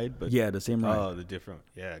same ride? But yeah, the same ride. Oh, the different.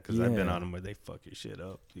 Yeah, because I've been on them where they fuck your shit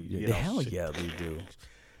up, dude. Yeah, hell yeah, they do.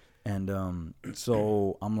 And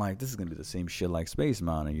so I'm like, this is gonna be the same shit like Space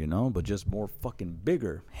Mountain, you know, but just more fucking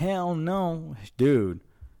bigger. Hell no, dude.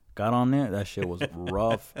 Got on there. That shit was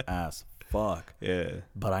rough as fuck. Yeah.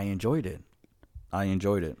 But I enjoyed it.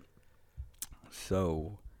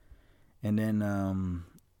 So, and then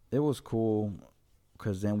it was cool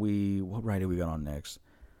because then what ride did we got on next?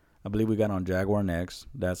 I believe we got on Jaguar next.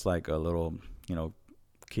 That's like a little, you know,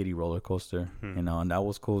 kiddie roller coaster, you know, and that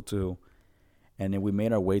was cool too. And then we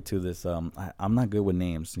made our way to this. I'm not good with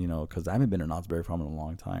names, you know, because I haven't been to Knott's Berry Farm in a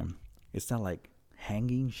long time. It's not like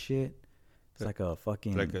hanging shit. It's like a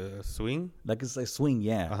fucking like a swing. Like it's like swing,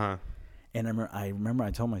 yeah. Uh-huh. And I remember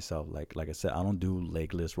I told myself, like I said, I don't do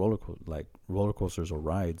legless roller coasters or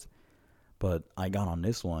rides, but I got on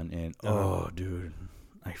this one, and oh, dude,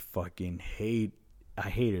 I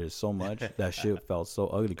hated it so much. That shit felt so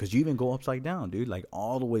ugly because you even go upside down, dude, like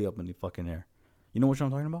all the way up in the fucking air. You know what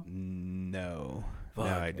I'm talking about? No, Fuck.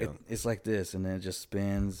 No, I don't. It's like this, and then it just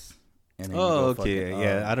spins. And then okay,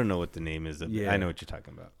 yeah. I don't know what the name is. Yeah. I know what you're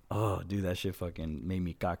talking about. Oh, dude, that shit fucking made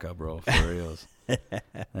me caca, bro. For reals.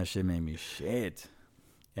 That shit made me shit.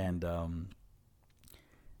 And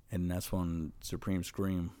that's when Supreme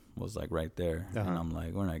Scream was like right there. And I'm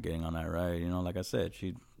like, we're not getting on that ride. You know, like I said,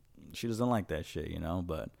 she doesn't like that shit, you know.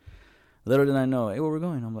 But little did I know, hey, where we're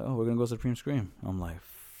going? I'm like, oh, we're going to go Supreme Scream. I'm like,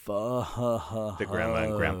 fuck. The grandma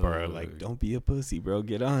and grandpa are like, don't be a pussy, bro.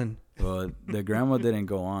 Get on. Well, the grandma didn't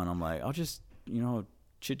go on. I'm like, I'll just, you know,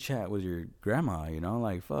 chit chat with your grandma, you know,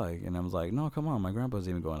 like fuck. And I was like, no, come on, my grandpa's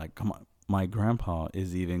even going. Like, come on, my grandpa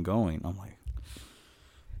is even going. I'm like,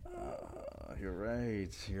 you're right.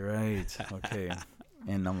 Okay.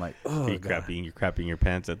 And I'm like, oh, you're crapping your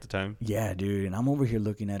pants at the time. Yeah, dude. And I'm over here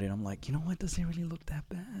looking at it. I'm like, you know what? Doesn't really look that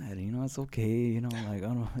bad. You know, it's okay. You know, like, I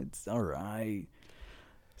don't know, it's all right.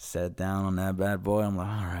 Sat down on that bad boy. I'm like,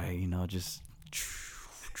 all right, you know, just.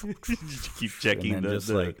 Keep checking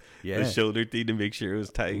the shoulder thing to make sure it was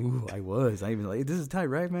tight. Ooh, I even like, this is tight,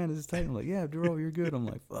 right, man? This is tight. I'm like, yeah, bro, you're good. I'm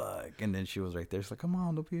like, fuck. And then she was right there. She's like, come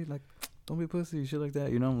on, don't be a pussy, shit like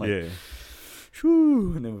that. You know, I'm like, yeah.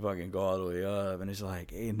 Whew. And then we fucking go all the way up, and it's like,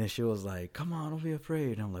 hey, and then she was like, come on, don't be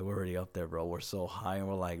afraid. And I'm like, we're already up there, bro. We're so high, and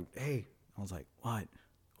we're like, hey. I was like, what?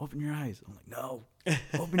 Open your eyes. I'm like, no.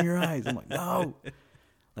 Open your eyes. I'm like, no.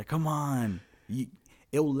 Like, come on.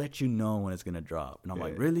 It'll let you know when it's gonna drop. And I'm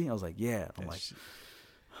like, really? I was like, yeah. I'm like, just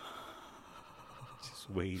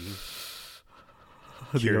waiting.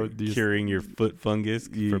 Curing your foot fungus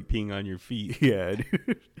from peeing on your feet. Yeah,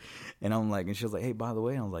 dude. And I'm like, and she was like, hey, by the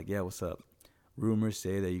way, I was like, yeah, what's up? Rumors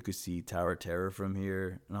say that you could see Tower of Terror from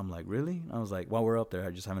here. And I'm like, really? I was like, while we're up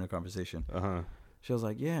there, just having a conversation. She was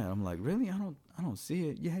like, yeah. I'm like, really? I don't see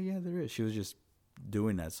it. Yeah, there is. She was just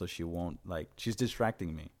doing that so she won't, like, she's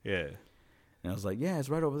distracting me. Yeah. And I was like, yeah, it's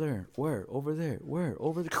right over there. Where? Over there. Where?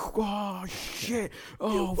 Over there. Oh, shit.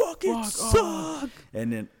 Oh, you fucking suck. Oh.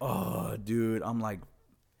 And then, oh, dude, I'm like,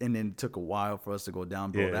 and then it took a while for us to go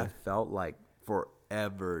down, bro. Yeah. That felt like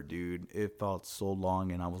forever, dude. It felt so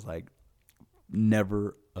long, and I was like,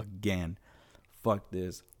 never again. Fuck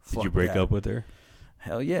this. Did you break up with her?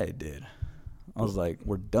 Hell yeah, it did. I was like,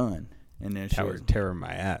 we're done. And then Tower of Terror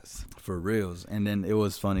my ass. For reals. And then it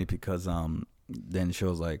was funny because then she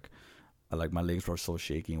was like my legs were so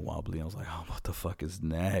shaky and wobbly. I was like, oh, what the fuck is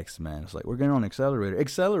next, man? It's like, we're getting on Accelerator.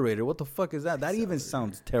 Accelerator? What the fuck is that? That even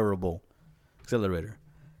sounds terrible. Accelerator.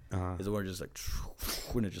 Is it where it just like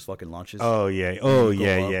when it just fucking launches? Oh yeah.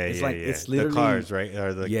 It's like it's literally the cars, right?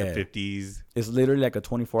 Or the 50s. It's literally like a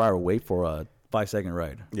 24-hour wait for a 5-second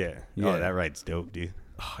ride. Yeah. Oh, that ride's dope, dude.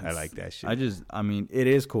 Oh, I like that shit. I mean, it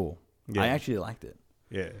is cool. Yeah. I actually liked it.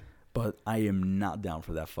 Yeah. But I am not down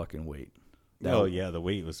for that fucking wait. Oh yeah, the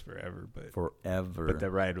wait was forever, but forever.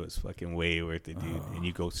 the ride was fucking way worth it, dude. And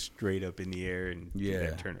you go straight up in the air and do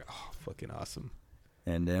that turn. Oh, fucking awesome.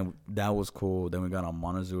 And then that was cool. Then we got on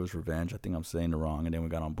Montezuma's Revenge. I think I'm saying it wrong. And then we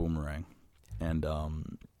got on Boomerang, and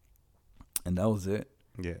that was it.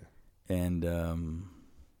 Yeah. And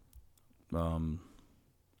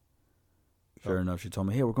sure enough, she told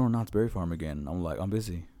me, "Hey, we're going to Knott's Berry Farm again." I'm like, "I'm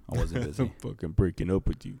busy." I wasn't busy. I'm fucking breaking up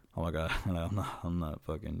with you. Oh my god, I'm not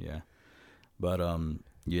fucking But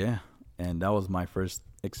yeah, and that was my first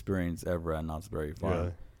experience ever at Knott's Berry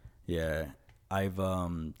Farm. Yeah, I've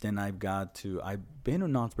been to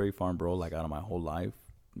Knott's Berry Farm, bro, like out of my whole life.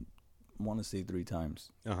 I want to say 3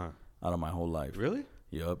 times. Out of my whole life. Really?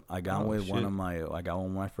 Yep. I got one with one of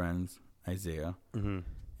my friends, Isaiah, and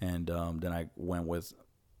then I went with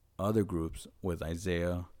other groups with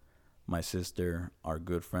Isaiah, my sister, our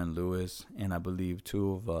good friend Lewis, and I believe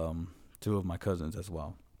two of my cousins as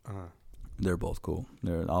well. They're both cool.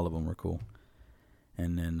 All of them were cool.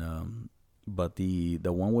 And then, but the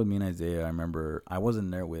one with me and Isaiah, I remember I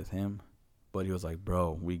wasn't there with him, but he was like,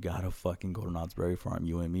 "Bro, we gotta fucking go to Knott's Berry Farm,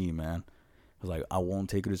 you and me, man." I was like, "I won't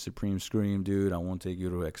take you to Supreme Scream, dude. I won't take you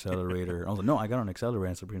to Accelerator." I was like, "No, I got on Accelerator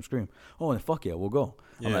and Supreme Scream." "Oh, then fuck yeah, we'll go."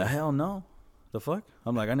 I'm like, "Hell no." The fuck?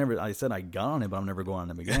 I'm like, I said I got on it, but I'm never going on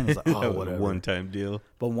them again. It's like, oh, that was whatever. a one-time deal.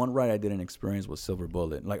 But one ride I didn't experience was Silver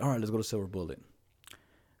Bullet. Like, all right, let's go to Silver Bullet.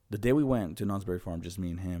 The day we went to Knott's Berry Farm, just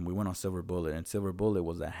me and him, we went on Silver Bullet, and Silver Bullet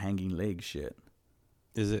was that hanging leg shit.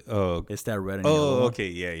 Is it? Oh, it's that red and yellow. Oh, okay,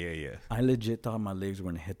 yeah. I legit thought my legs were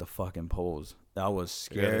gonna hit the fucking poles. I was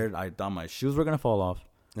scared. Really? I thought my shoes were gonna fall off.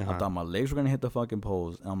 I thought my legs were gonna hit the fucking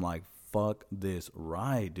poles. And I'm like, fuck this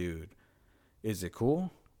ride, dude. Is it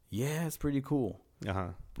cool? Yeah, it's pretty cool.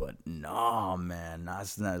 But no, man,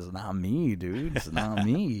 that's not me, dude. It's not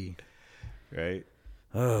me. Right.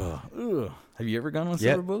 Have you ever gone on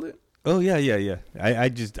Silver Bullet? Oh yeah. I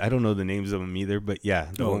don't know the names of them either, but yeah,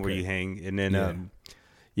 the one where you hang, and then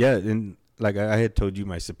and like I had told you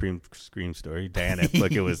my Supreme Scream story. Diana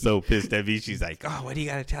fucking was so pissed at me. She's like, "Oh, why do you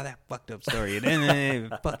gotta tell that fucked up story?" And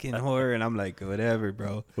then fucking horror, and I'm like, "Whatever,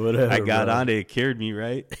 bro." I got on it. It cured me,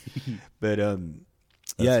 right? But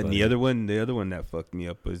That's funny. And the other one that fucked me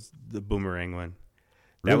up was the Boomerang one.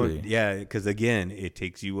 That really? One, yeah, because again, it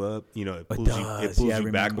takes you up. You know, it pulls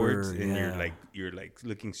you backwards, and you're like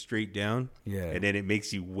looking straight down. Yeah, and then it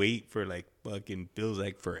makes you wait for like fucking feels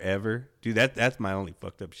like forever, dude. That's my only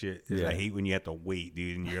fucked up shit. Yeah. I hate when you have to wait,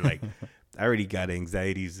 dude, and you're like, I already got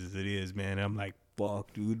anxieties as it is, man. I'm like,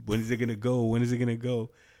 fuck, dude. When is it gonna go? When is it gonna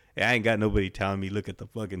go? I ain't got nobody telling me, look at the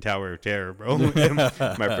fucking Tower of Terror, bro. My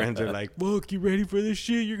friends are like, fuck, you ready for this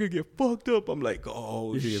shit? You're going to get fucked up. I'm like,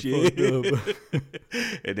 oh, shit.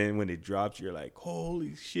 And then when it drops, you're like,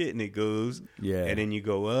 holy shit. And it goes. Yeah. And then you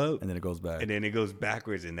go up. And then it goes back. And then it goes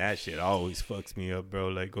backwards. And that shit always fucks me up, bro,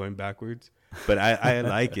 like going backwards. But I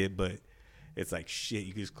like it, but it's like, shit,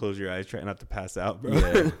 you just close your eyes, try not to pass out, bro.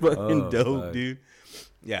 Yeah. Fucking dope, dude.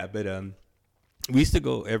 Yeah, but we used to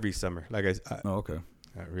go every summer. Like okay.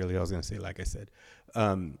 I was going to say, like I said,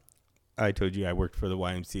 I told you I worked for the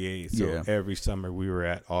YMCA. So every summer we were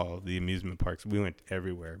at all the amusement parks. We went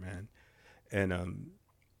everywhere, man. And,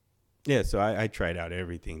 so I tried out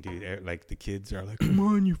everything, dude. Like the kids are like, come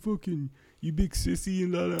on, you big sissy.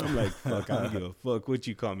 And all that. I'm like, fuck, I don't give a fuck what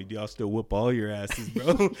you call me, dude. I'll still whoop all your asses,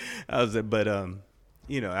 bro. I was like, but,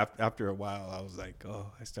 after a while, I was like,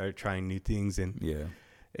 I started trying new things.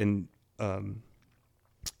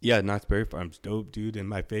 Knott's Berry Farm's dope, dude. And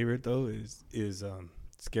my favorite though is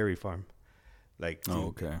Scary Farm. Like,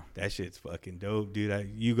 dude, that shit's fucking dope,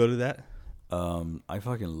 dude. You go to that? I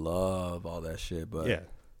fucking love all that shit, but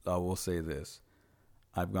I will say this: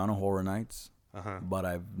 I've gone to Horror Nights, but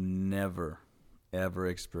I've never ever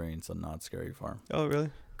experienced a Not Scary Farm. Oh,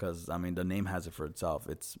 really? Because I mean, the name has it for itself.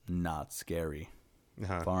 It's Not Scary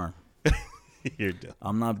Farm. You're dumb.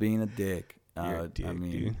 I'm not being a dick. Dick,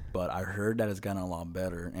 dude. But I heard that it's gotten a lot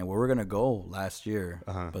better, and we were gonna go last year,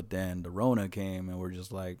 but then the Rona came, and we're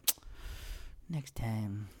just like, next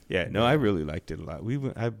time. Yeah, no, I really liked it a lot.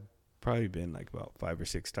 I've probably been like about 5 or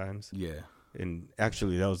 6 times. Yeah, and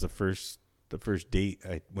actually that was the first date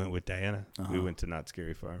I went with Diana. We went to Not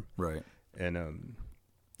Scary Farm, right? And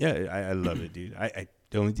I love it, dude. I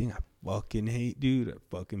the only thing I fucking hate, dude, are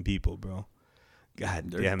fucking people, bro.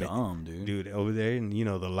 God They're damn dumb, it, dude. Over there, and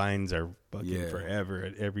the lines are fucking forever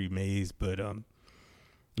at every maze. But and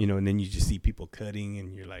then you just see people cutting,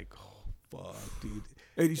 and you're like, oh fuck, dude.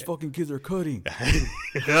 Hey, these fucking kids are cutting.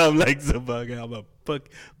 I'm like, I'm a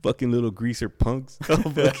fucking little greaser punks. I'll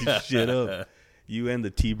fucking shit up. You and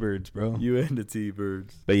the T-Birds, bro. You and the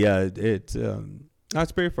T-Birds. But yeah, it's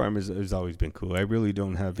Knott's Berry Farm has always been cool. I really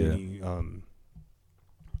don't have any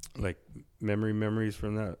memories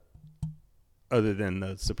from that, other than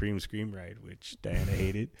the Supreme Scream ride, which Diana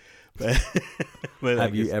hated. But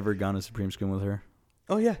have you ever gone to Supreme Scream with her?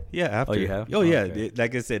 Oh yeah. After. Oh, you have? Oh yeah. Okay.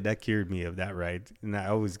 Like I said, that cured me of that ride, and I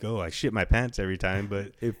always go. I shit my pants every time,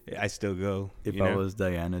 but I still go. If I was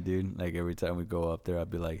Diana, dude, like every time we go up there, I'd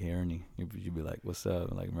be like, "Hey, Ernie," you'd be like, "What's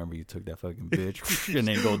up?" Like, remember you took that fucking bitch, and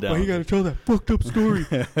then go down. Why you gotta tell that fucked up story?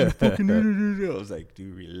 I was like,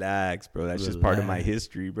 dude, relax, bro. That's just part of my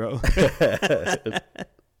history, bro.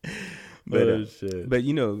 But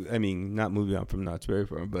you know, I mean, not moving on from Knott's Berry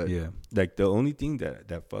Farm, but yeah, like the only thing that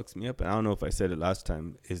fucks me up, and I don't know if I said it last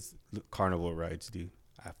time, is carnival rides, dude.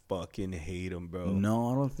 I fucking hate them, bro.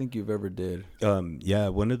 No, I don't think you've ever did. Yeah,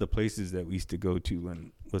 one of the places that we used to go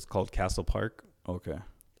to was called Castle Park. Okay.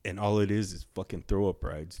 And all it is fucking throw up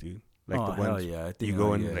rides, dude. Like the ones yeah. I think you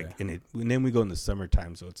go in like and then we go in the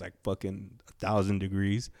summertime, so it's like fucking 1,000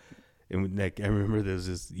 degrees, and like I remember there's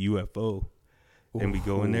this UFO. And we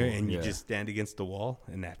go in there, and you just stand against the wall,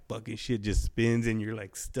 and that fucking shit just spins, and you're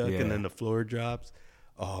like stuck, and then the floor drops.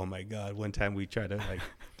 Oh my god! One time we tried to like,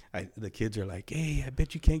 the kids are like, "Hey, I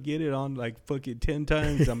bet you can't get it on like fucking 10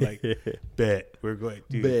 times." I'm like, "Bet we're going,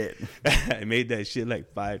 dude." Bet. I made that shit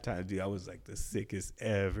like 5 times, dude. I was like the sickest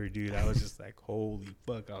ever, dude. I was just like, "Holy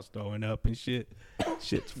fuck!" I was throwing up and shit.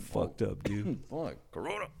 Shit's fucked up, dude. Fuck,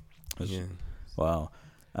 Corona. Yeah. Wow.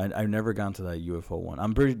 I've never gone to that UFO one.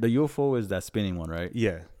 I'm pretty. The UFO is that spinning one, right?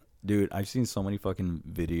 Yeah. Dude, I've seen so many fucking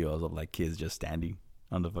videos of like kids just standing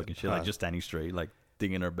on the fucking shit, like just standing straight, like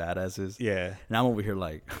thinking they're badasses. Yeah. And I'm over here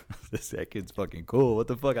like, that kid's fucking cool. What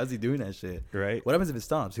the fuck? How's he doing that shit? Right. What happens if it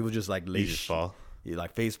stops? He was just like lazy. Just fall.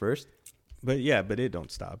 Like face first. But it don't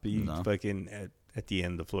stop. You fucking at the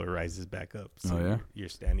end, the floor rises back up. So you're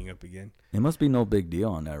standing up again. It must be no big deal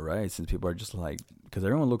on that, right? Since people are just like, because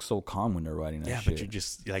everyone looks so calm when they're riding that shit. Yeah, but you're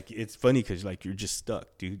just like, it's funny because like you're just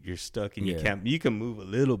stuck, dude. You're stuck, and you can move a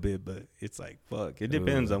little bit, but it's like fuck. It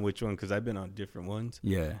depends on which one, because I've been on different ones.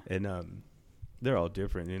 Yeah, and they're all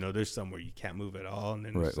different. You know, there's some where you can't move at all, and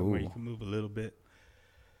then there's some where you can move a little bit.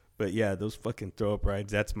 But yeah, those fucking throw up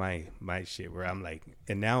rides, that's my shit, where I'm like,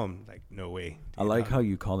 and now I'm like, no way. Dude, I like how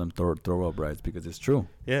you call them throw up rides, because it's true.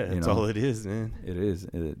 Yeah, that's all it is, man. It is.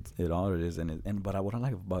 It all it is.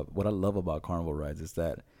 But what I love about carnival rides is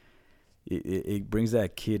that it brings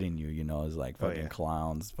that kid in you, you know. It's like fucking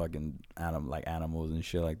clowns, fucking animals and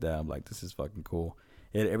shit like that. I'm like, this is fucking cool.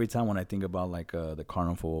 Every time when I think about like the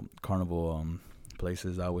carnival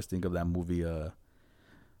places, I always think of that movie.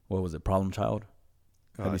 What was it? Problem Child.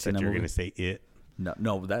 Have you seen that movie? You were gonna say It.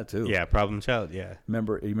 No, that too. Yeah, Problem Child. Yeah.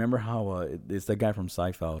 Remember how it's that guy from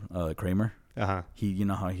Seinfeld, Kramer. He, you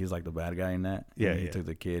know how he's like the bad guy in that. Yeah. He took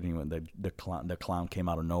the kid. And he went. The clown came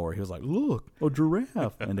out of nowhere. He was like, "Look, a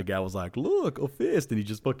giraffe," and the guy was like, "Look, a fist," and he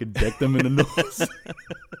just fucking decked him in the nose.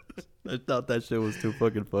 I thought that shit was too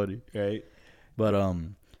fucking funny. Right. But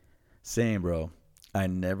same, bro. I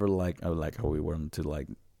like how we went to like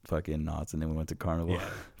fucking Knott's, and then we went to Carnival. Yeah.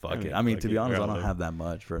 Fuck it. I mean, to be honest, I don't have that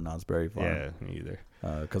much for Knott's Berry Farm. Yeah, me either.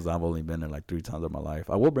 Because I've only been there like 3 times in my life.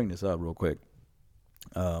 I will bring this up real quick.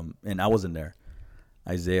 And I wasn't there.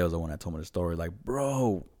 Isaiah was the one that told me the story. Like,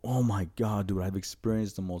 bro, oh my god, dude, I've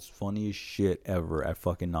experienced the most funniest shit ever at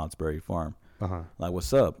fucking Knott's Berry Farm. Like,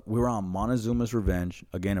 what's up? We were on Montezuma's Revenge.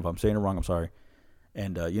 Again, if I'm saying it wrong, I'm sorry.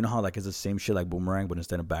 And you know how like it's the same shit like Boomerang, but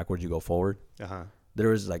instead of backwards, you go forward. There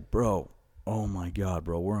was like, bro. Oh my god,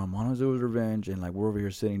 bro, we're on Montezuma's Revenge, and like we're over here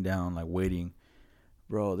sitting down, like waiting.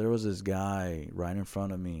 Bro, there was this guy right in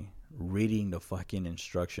front of me reading the fucking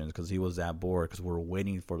instructions because he was that bored because we were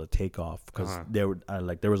waiting for the takeoff because there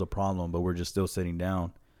was a problem, but we're just still sitting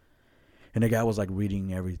down. And the guy was like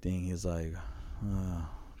reading everything. He's like,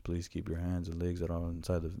 please keep your hands and legs that are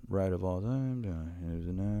inside the right of all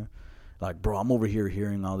time. Like, bro, I'm over here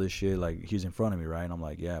hearing all this shit. Like, he's in front of me, right? And I'm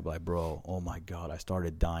like, yeah. But like, bro, oh my god, I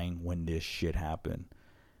started dying when this shit happened.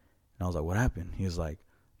 And I was like, what happened? He was like,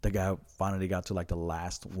 the guy finally got to like the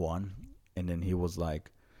last one, and then he was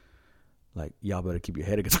like, y'all better keep your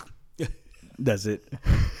head against. That's it.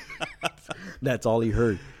 That's all he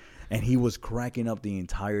heard. And he was cracking up the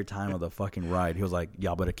entire time of the fucking ride. He was like,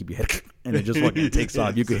 y'all better keep your head. And it just fucking takes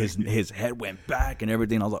off. You could his head went back and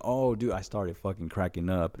everything. I was like, oh, dude, I started fucking cracking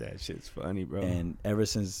up. That shit's funny, bro. And ever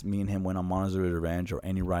since me and him went on Montezuma's Revenge or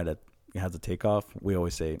any ride that has a takeoff, we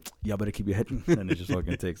always say, y'all better keep your head. And it just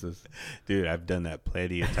fucking takes us. Dude, I've done that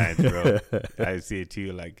plenty of times, bro. I see it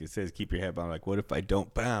too. Like, it says keep your head, but I'm like, what if I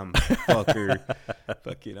don't? Bam, fucker.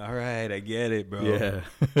 Fucking, all right, I get it, bro. Yeah.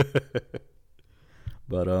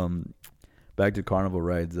 But back to carnival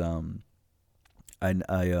rides. I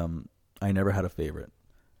never had a favorite.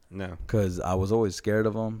 No. Because I was always scared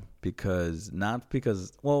of them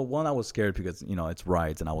one, I was scared because, it's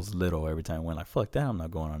rides and I was little every time I went like, fuck that, I'm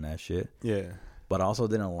not going on that shit. Yeah. But I also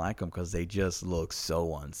didn't like them because they just look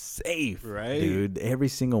so unsafe. Right. Dude, every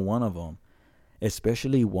single one of them.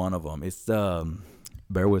 Especially one of them. It's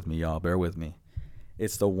bear with me, y'all. Bear with me.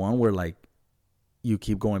 It's the one where like you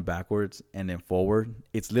keep going backwards and then forward.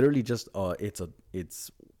 It's literally just it's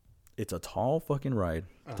a tall fucking ride.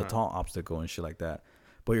 It's a tall obstacle and shit like that.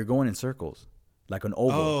 But you're going in circles, like an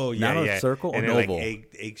oval. Oh yeah, not a circle, and an oval.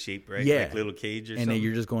 Like egg shape, right? Yeah, like little cage or and something. then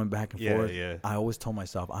you're just going back and forth. Yeah. I always told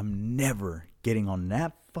myself I'm never getting on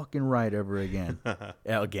that fucking ride ever again,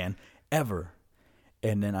 ever.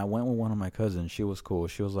 And then I went with one of my cousins. She was cool.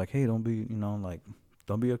 She was like, "Hey, don't be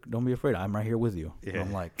afraid. I'm right here with you." Yeah. And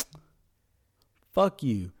I'm like, "Fuck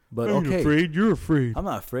you." But I ain't okay, afraid. You're afraid. I'm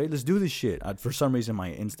not afraid. Let's do this shit. For some reason,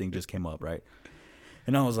 my instinct just came up, right?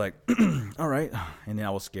 And I was like, "All right." And then I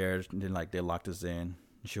was scared. And then like they locked us in.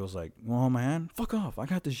 She was like, "Well, man, fuck off. I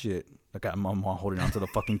got this shit." Like I'm holding onto the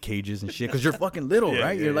fucking cages and shit because you're fucking little,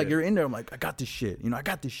 right? You're like you're in there. I'm like, "I got this shit. I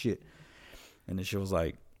got this shit." And then she was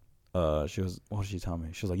like, what did she tell me?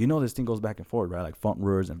 She was like, this thing goes back and forward, right? Like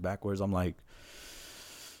frontwards and backwards. I'm like,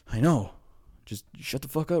 I know. Just shut the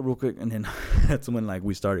fuck up real quick. And then that's when like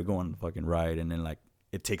we started going fucking ride, and then like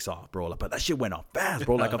it takes off, bro. Like, but that shit went off fast,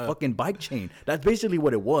 bro. Like a fucking bike chain. That's basically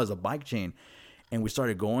what it was, a bike chain. And we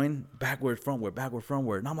started going backward, frontward, backward,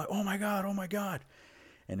 frontward. And I'm like, oh my God.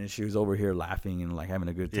 And then she was over here laughing and like having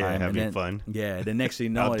a good time. Yeah, having and then, fun. Yeah. The next thing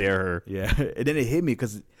you know, How dare her. Yeah. And then it hit me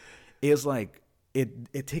because it was like,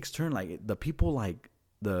 it takes turn. Like the people, like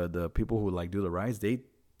the people who like do the rides, they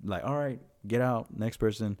like, all right, get out, next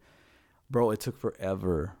person. Bro, it took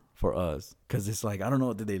forever for us because it's like, I don't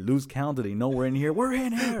know, did they lose count? Did they know we're in here? We're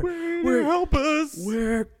in here. We're help us.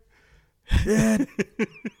 We're yeah.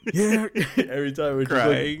 Every time we're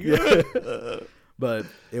crying. Just like, yeah. But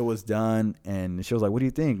it was done, and she was like, "What do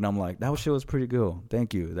you think?" And I'm like, "That shit was pretty cool.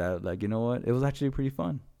 Thank you. That, like, you know what? It was actually pretty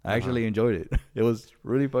fun. I actually enjoyed it. It was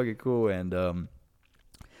really fucking cool." And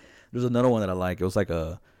there's another one that I like. It was like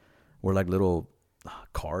we're like little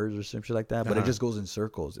cars or some shit like that, but it just goes in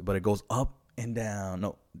circles. But it goes up and down,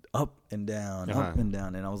 no, up and down, up and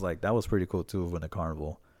down. And I was like, that was pretty cool too, in the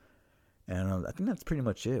carnival. And I think that's pretty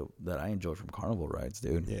much it that I enjoyed from carnival rides,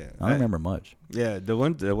 dude. Yeah, I don't remember much. Yeah, the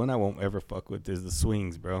one I won't ever fuck with is the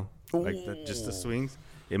swings, bro. Like just the swings.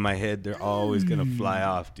 In my head, they're always gonna fly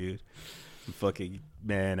off, dude. I fucking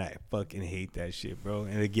hate that shit, bro.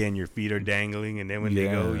 And again, your feet are dangling, and then when they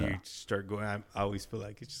go, you start going. I always feel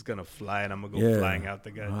like it's just gonna fly, and I'm gonna go flying out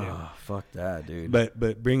the goddamn. Oh, fuck that, dude.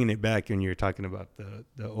 But bringing it back, when you're talking about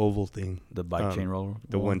the oval thing, the bike chain roller,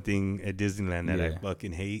 the one thing at Disneyland that I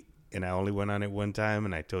fucking hate, and I only went on it one time,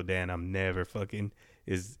 and I told Dan I'm never fucking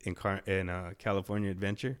is in California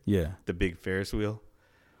Adventure. Yeah, the big Ferris wheel.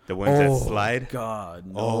 The ones that slide. God,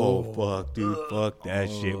 no. Oh, fuck, dude. Fuck that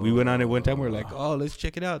shit. We went on it one time. We're like, oh, let's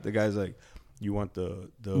check it out. The guy's like, you want the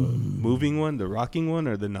moving one, the rocking one,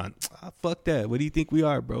 or the non? Fuck that. What do you think we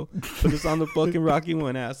are, bro? Put us on the fucking rocking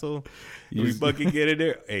one, asshole. We fucking get in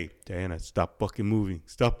there. Hey, Diana, stop fucking moving.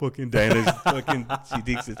 Stop fucking. Diana's fucking, she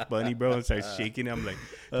thinks it's funny, bro, and starts shaking. I'm like,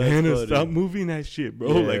 Diana, stop moving that shit,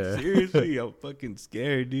 bro. Yeah. Like, seriously, I'm fucking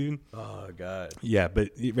scared, dude. Oh, God. Yeah,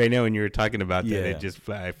 but right now when you were talking about that, it just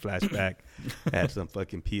flashed back at some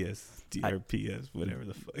fucking PS, whatever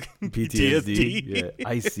the fuck. PTSD. Yeah.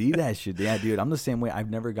 I see that shit. Yeah, dude, I'm the same way. I've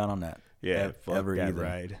never gone on that. Yeah, ever that either.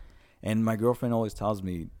 Ride. And my girlfriend always tells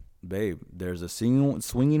me, babe, there's a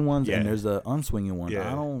swinging ones and there's the unswinging ones.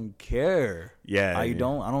 I don't care. Yeah, I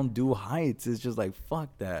don't do heights. It's just like,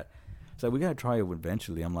 fuck that. So we gotta try it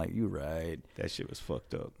eventually. I'm like, you right. That shit was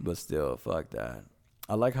fucked up. But still, fuck that.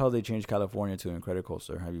 I like how they changed California to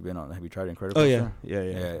Incredicoaster. Have you tried Incredicoaster? Oh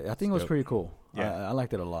yeah. I think it was pretty cool. Yeah, I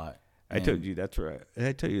liked it a lot. I told you that's where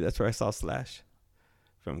I saw Slash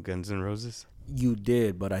from Guns N' Roses. You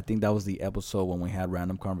did, but I think that was the episode when we had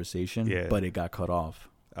random conversation. Yeah. But it got cut off.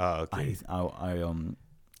 Oh, okay. I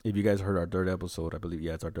if you guys heard our third episode, I believe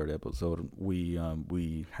it's our third episode. We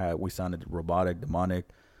sounded robotic, demonic,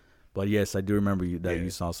 but yes, I do remember that you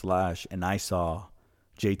saw Slash, and I saw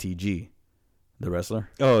JTG, the wrestler.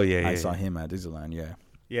 Oh yeah, I saw him at Disneyland. Yeah.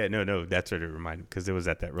 Yeah, no, that's what it reminded me, because it was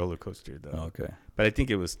at that roller coaster though. Oh, okay. But I think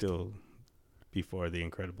it was still before the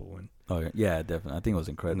Incredible one. Oh yeah, definitely. I think it was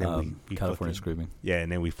Incredible. California Screaming. Yeah, and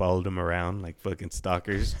then we followed him around like fucking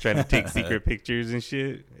stalkers, trying to take secret pictures and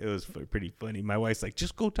shit. It was pretty funny. My wife's like,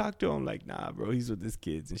 just go talk to him. I'm like, nah, bro, he's with his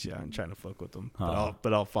kids and shit. I'm trying to fuck with him,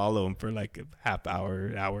 but I'll follow him for like a half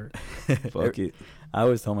hour. Fuck it. I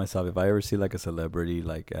always tell myself, if I ever see like a celebrity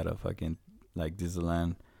like at a fucking like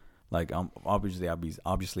Disneyland, Like, obviously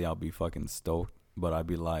I'll be fucking stoked, but I'd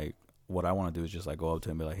be like, what I want to do is just like go up to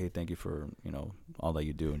him and be like, hey, thank you for, you know, all that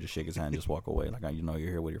you do, and just shake his hand and just walk away. Like, you know, you're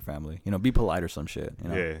here with your family. You know, be polite or some shit. You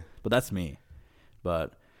know? Yeah. But that's me.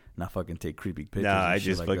 But not fucking take creepy pictures. Nah, and I shit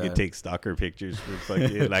just like fucking that. take stalker pictures for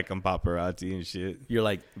fucking like I'm paparazzi and shit. You're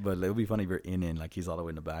like, but it would be funny if you're in, like he's all the way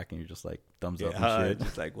in the back, and you're just like thumbs up and shit.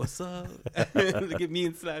 Just like, what's up? Look at me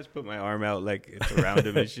and Slash put my arm out like it's around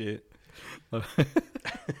him and shit.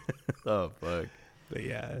 Oh fuck. But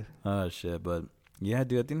yeah. Oh shit. But yeah,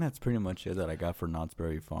 dude, I think that's pretty much it that I got for Knott's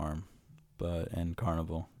Berry Farm, and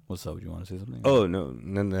Carnival. What's up? Do you want to say something? Oh no,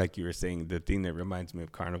 like you were saying, the thing that reminds me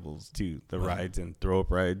of carnivals too, the rides and throw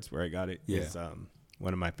up rides where I got it is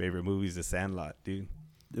one of my favorite movies, The Sandlot, dude.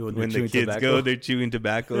 When the kids go, they're chewing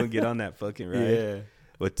tobacco and get on that fucking ride. Yeah.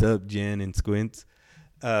 What's up, Jen and Squints?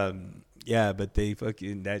 Yeah, but they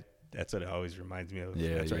fucking that's what it always reminds me of.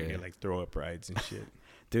 Yeah, that's why I get like throw up rides and shit.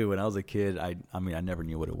 Dude, when I was a kid, I mean, I never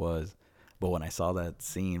knew what it was, but when I saw that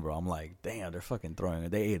scene, bro, I'm like, damn, they're fucking throwing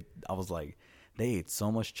it. I was like, they ate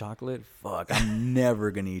so much chocolate. Fuck, I'm never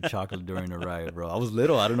gonna eat chocolate during the ride, bro. I was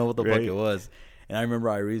little, I don't know what the fuck it was. And I remember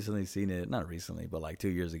I recently seen it, not recently, but like 2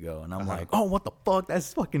 years ago, and I'm like, oh, what the fuck?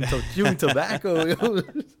 That's fucking chewing tobacco.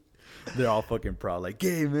 They're all fucking proud, like,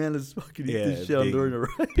 hey man, let's fucking eat this shit during the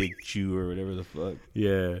ride. Big chew or whatever the fuck.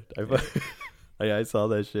 Yeah, I saw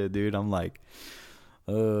that shit, dude. I'm like,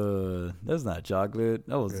 that's not chocolate.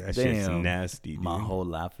 That was that damn shit's nasty, dude. My whole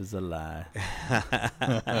life is a lie.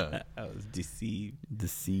 I was deceived,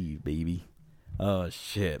 baby. Oh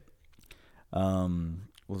shit. What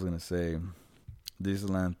was I gonna say?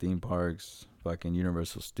 Disneyland theme parks, fucking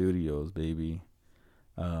Universal Studios, baby.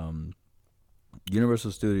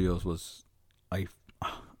 Universal Studios was, I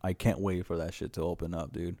can't wait for that shit to open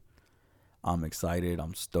up, dude. I'm excited.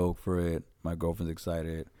 I'm stoked for it. My girlfriend's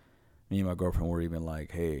excited. Me and my girlfriend were even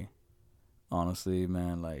like, hey, honestly,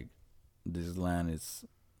 man, like, Disneyland is,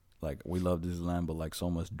 like, we love Disneyland, but, like, so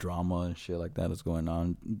much drama and shit like that is going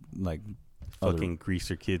on. Like, fucking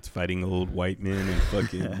greaser kids fighting old white men and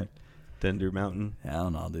fucking Thunder Mountain. I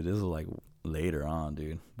don't know, dude. This was, like, later on,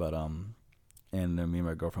 dude. But, and then me and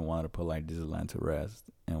my girlfriend wanted to put, like, Disneyland to rest.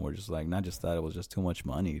 And we're just like, not just that, it was just too much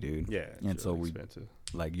money, dude. Yeah. And so really expensive.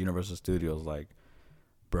 Like, Universal Studios, like,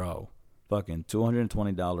 bro, fucking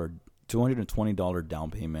 $220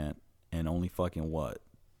 down payment and only fucking what?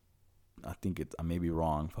 I think I may be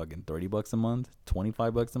wrong. Fucking $30 a month,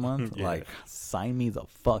 $25 a month. Yeah. Like, sign me the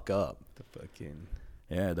fuck up. The fucking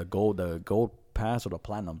the gold pass or the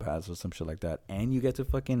platinum pass or some shit like that, and you get to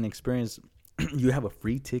fucking experience. You have a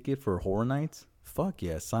free ticket for Horror Nights. Fuck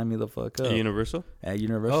yeah, sign me the fuck up. At Universal? At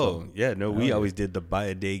Universal. Oh yeah, no, we always did the buy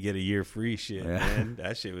a day get a year free shit, man.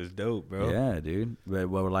 That shit was dope, bro. Yeah, dude. But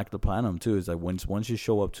what we like the platinum too is like once you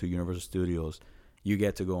show up to Universal Studios, you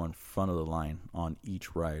get to go in front of the line on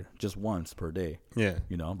each ride just once per day. Yeah,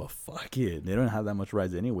 you know. But fuck it, they don't have that much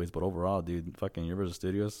rides anyways. But overall, dude, fucking Universal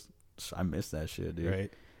Studios, I miss that shit, dude.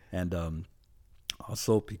 Right. And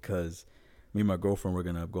also because me and my girlfriend were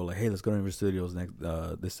gonna go like, hey, let's go to Universal Studios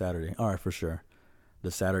this Saturday. All right, for sure. The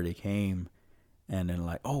Saturday came, and then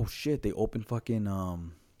like, oh shit, they opened fucking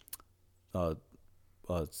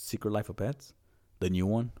Secret Life of Pets, the new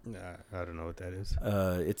one. Nah, I don't know what that is.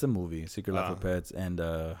 It's a movie, Secret Life of Pets, and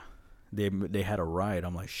they had a ride.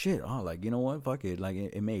 I'm like, shit, like, you know what, fuck it, like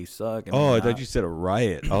it may suck. I thought you said a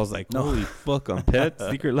riot. I was like, holy fuck, on Pets,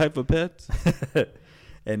 Secret Life of Pets.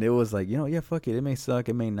 And it was like, you know, yeah, fuck it, it may suck,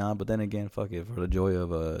 it may not, but then again, fuck it, for the joy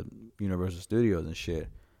of Universal Studios and shit.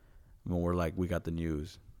 When we're like, we got the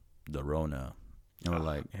news, the Rona, and we're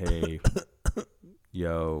like, hey,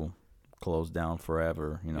 yo, closed down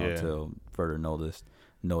forever, you know, until further notice.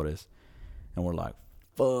 And we're like,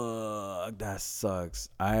 fuck, that sucks.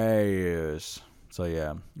 So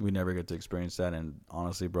yeah, we never get to experience that. And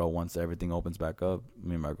honestly, bro, once everything opens back up,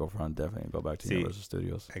 me and my girlfriend definitely go back to Universal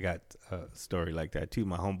Studios. I got a story like that too.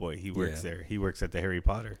 My homeboy, he works there. He works at the Harry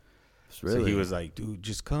Potter. Really? So he was like, dude,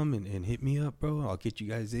 just come and hit me up, bro. I'll get you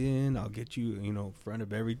guys in. I'll get you, front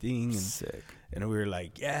of everything. And, sick. And we were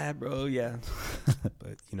like, yeah, bro, yeah.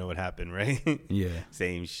 But you know what happened, right? Yeah.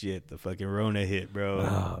 Same shit. The fucking Rona hit, bro.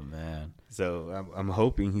 Oh, man. So I'm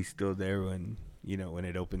hoping he's still there when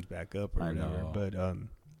it opens back up or whatever. But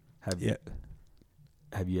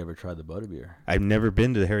have you ever tried the butterbeer? I've never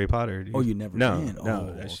been to Harry Potter, dude. Oh, you never been?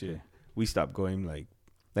 No, that shit. We stopped going, like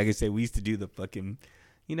I said, we used to do the fucking...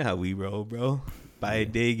 You know how we roll, bro. Buy a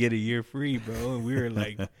day, get a year free, bro. And we were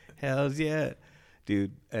like, hells yeah,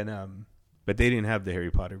 dude. And but they didn't have the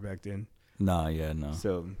Harry Potter back then. No.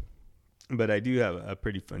 So, but I do have a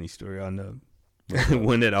pretty funny story on the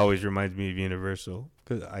one that always reminds me of Universal,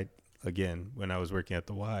 because again when I was working at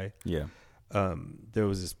the Y. Yeah. There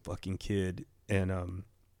was this fucking kid, and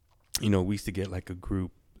we used to get like a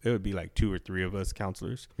group. It would be like 2 or 3 of us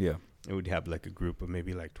counselors. Yeah. And we'd have like a group of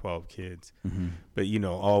maybe like 12 kids. Mm-hmm. But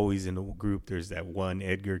always in the group there's that one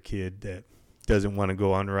Edgar kid that doesn't want to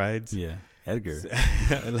go on rides. Yeah. Edgar.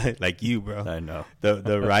 like you, bro. I know.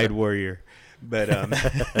 The ride warrior. But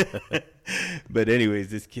but anyways,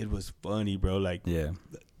 this kid was funny, bro. Like, yeah.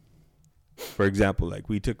 For example, like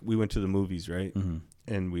we went to the movies, right? Mm-hmm.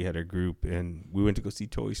 And we had a group, and we went to go see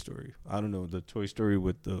Toy Story. I don't know, the Toy Story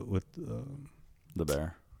with the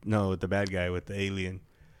bear. No, with the bad guy, with the alien.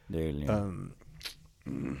 The alien.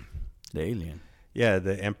 The alien. Yeah,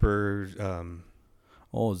 the Emperor.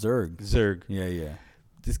 Zurg. Zurg. Yeah.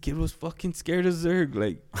 This kid was fucking scared of Zurg,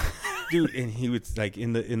 like, dude. And he was like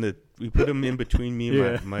in the. We put him in between me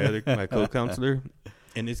and my co-counselor,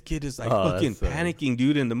 and this kid is like fucking panicking,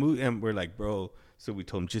 dude. In the movie, and we're like, bro. So we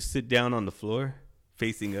told him just sit down on the floor,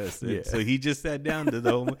 facing us. Yeah. So he just sat down to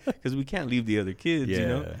the home because we can't leave the other kids,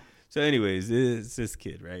 So anyways, it's this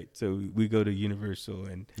kid, right? So we go to Universal,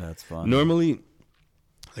 and that's fun. Normally,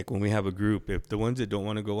 like when we have a group, if the ones that don't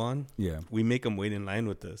want to go on, we make them wait in line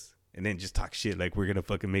with us, and then just talk shit like we're gonna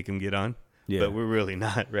fucking make them get on. Yeah. But we're really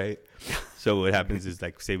not, right? So what happens is,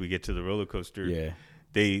 like, say we get to the roller coaster,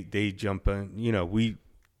 they jump on.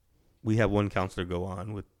 We have one counselor go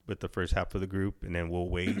on with the first half of the group, and then we'll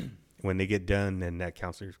wait. When they get done, then that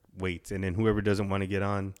counselor waits, and then whoever doesn't want to get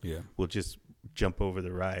on, will just jump over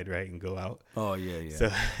the ride, right, and go out. Oh yeah.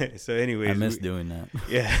 So anyways, I miss doing that.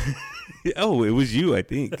 Yeah. Oh, it was you, I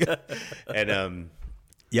think. And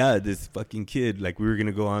this fucking kid, like, we were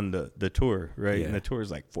gonna go on the tour, right? And the tour is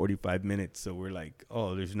like 45 minutes, so we're like,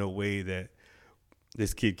 oh, there's no way that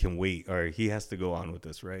this kid can wait, or he has to go on with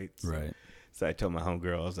us, right? Right. So I told my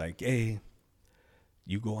homegirl, I was like, hey,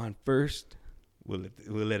 you go on first. We'll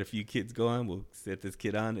let a few kids go on. We'll set this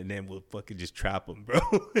kid on, and then we'll fucking just trap him, bro.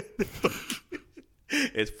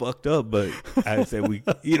 It's fucked up, but I said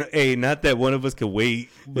hey, not that one of us could wait,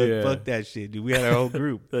 but fuck that shit, dude. We had our whole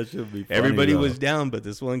group. That should be funny. Everybody was down, but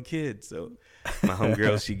this one kid. So my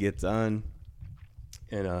homegirl, she gets on,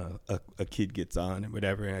 and a kid gets on and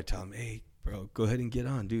whatever, and I tell him, hey, bro, go ahead and get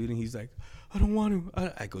on, dude. And he's like, I don't want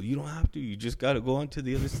to. I go, you don't have to. You just got to go on to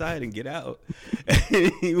the other side and get out.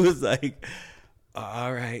 And he was like,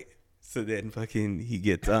 all right. So then fucking he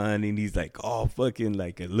gets on, and he's like, oh, fucking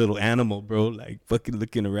like a little animal, bro, like fucking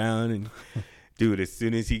looking around. And dude, as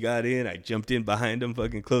soon as he got in, I jumped in behind him,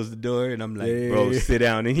 fucking closed the door, and I'm like, bro, sit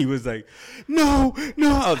down. And he was like, no.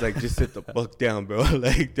 I was like, just sit the fuck down, bro.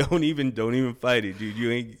 Like, don't even fight it, dude.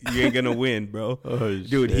 You ain't gonna win, bro. Oh,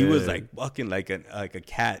 dude, shit. He was like fucking like a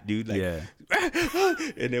cat, dude. Like,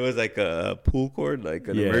 and there was like a pull cord, like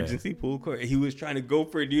an emergency pull cord. He was trying to go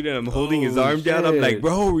for it, dude, and I'm holding his arm down. I'm like,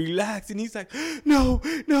 bro, relax. And he's like, no.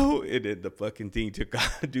 And then the fucking thing took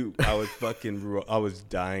off, dude. I was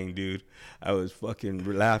dying, dude. I was fucking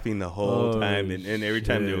laughing the whole time, and every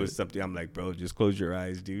time there was something, I'm like, bro, just close your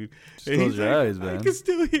eyes, dude. Just close your eyes, man. I can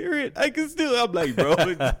still hear it. I'm like, bro,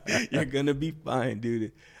 you're gonna be fine,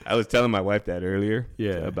 dude. I was telling my wife that earlier.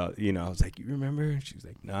 Yeah. About, I was like, you remember? And she was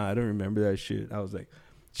like, nah, I don't remember that shit. I was like,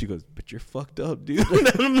 she goes, but you're fucked up, dude.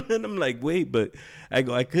 And I'm like, wait, but I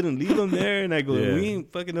go, I couldn't leave them there. And I go, we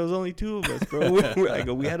ain't fucking, there was only 2 of us, bro. I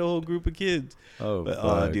go, we had a whole group of kids.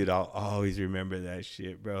 Oh, dude, I'll always remember that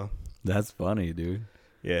shit, bro. That's funny, dude.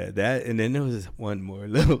 Yeah, that. And then there was one more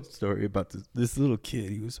little story about this little kid.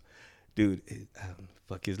 He was, dude,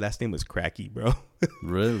 his last name was Cracky, bro.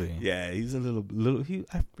 Really? Yeah, he's a little,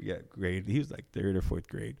 I forget grade. He was like 3rd or 4th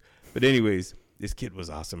grade. But anyways, this kid was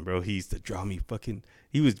awesome, bro. He used to draw me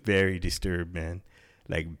he was very disturbed, man.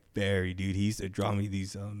 Like, very, dude. He used to draw me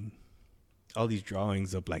these, all these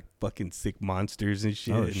drawings of like fucking sick monsters and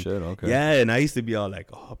shit. Oh, shit, okay. Yeah, and I used to be all like,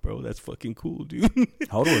 oh, bro, that's fucking cool, dude.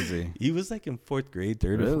 How old was he? He was like in 4th grade,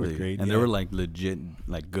 3rd or 4th grade. And they were like legit,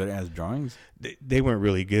 like good ass drawings? They weren't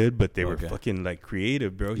really good, but they were fucking like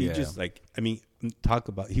creative, bro. He just like, I mean,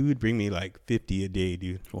 he would bring me like 50 a day,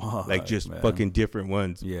 dude. What, like just fucking different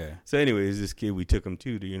ones. Yeah. So anyways, this kid, we took him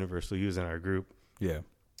to Universal. He was in our group. Yeah.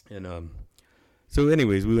 And so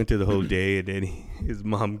anyways, we went to the whole day, and then his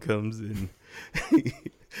mom comes, and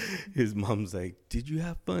his mom's like, did you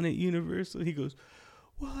have fun at Universal? He goes,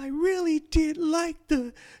 well, I really did like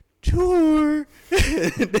the tour.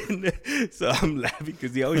 So I'm laughing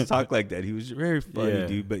because he always talked like that. He was very funny,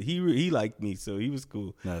 dude, but he liked me, so he was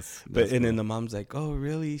cool. And then the mom's like, oh,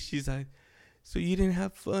 really? She's like, so you didn't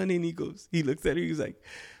have fun? And he looks at her, he's like,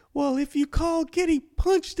 well, if you call getting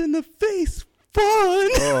punched in the face fun.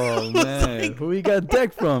 Oh, man. Like, who you got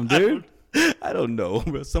deck from, dude? I don't know,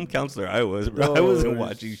 bro. Some counselor I was, bro. Oh, I wasn't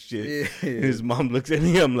watching shit. His mom looks at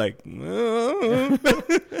me. I'm like,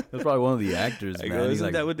 That's probably one of the actors, I man. go, He, isn't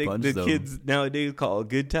like, that what punched the them. kids nowadays call a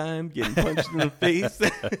good time? Getting punched in the face.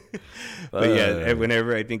 But yeah,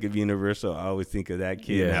 whenever I think of Universal, I always think of that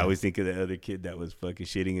kid. And I Yeah. always think of the other kid that was fucking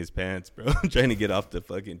shitting his pants, bro. Trying to get off the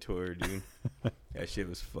fucking tour, dude. That shit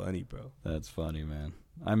was funny, bro. That's funny, man.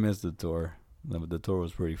 I missed the tour. The tour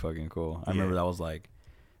was pretty fucking cool. I remember that was like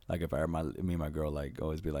if me and my girl like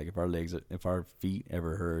always be like, if our feet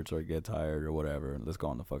ever hurts or get tired or whatever, let's go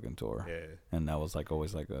on the fucking tour. Yeah. And that was like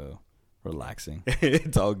always like a relaxing.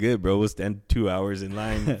 It's all good, bro. We'll stand 2 hours in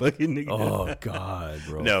line. Fucking nigga. Oh God,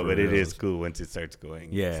 bro. No, for but it real. is cool once it starts going.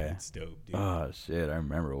 Yeah. It's dope, dude. Oh shit, I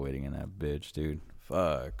remember waiting in that bitch, dude.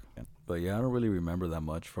 Fuck. But yeah, I don't really remember that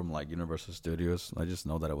much from like Universal Studios. I just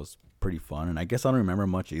know that it was pretty fun, and I guess I don't remember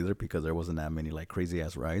much either because there wasn't that many like crazy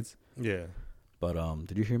ass rides. Yeah. But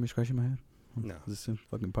did you hear me scratching my head? No. This is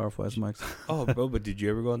fucking powerful ass mics. Oh, bro, but did you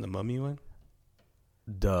ever go on the Mummy one?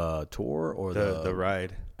 The tour or The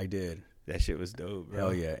ride? I did. That shit was dope, bro.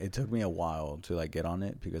 Hell yeah! It took me a while to like get on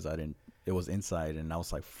it because I didn't. It was inside, and I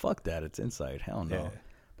was like, "Fuck that! It's inside. Hell no!" Yeah.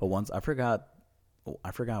 But once I forgot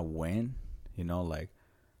when, you know, like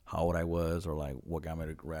how old I was or like what got me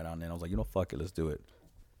to ride on it. I was like, you know, fuck it, let's do it.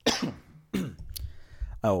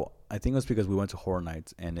 Oh, I think it was because we went to Horror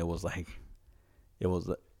Nights, and it was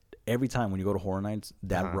every time when you go to Horror Nights,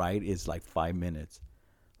 that ride is like 5 minutes.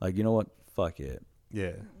 Like, you know what? Fuck it.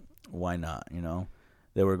 Yeah. Why not? You know,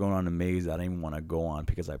 they were going on a maze that I didn't even want to go on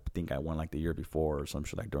because I think I went like the year before or some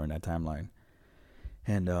shit like during that timeline.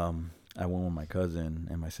 And I went with my cousin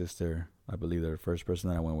and my sister. I believe they're the first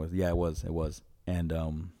person that I went with. Yeah, it was. And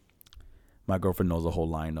my girlfriend knows the whole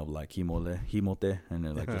line of like himote, and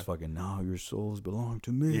they're like just fucking, now your souls belong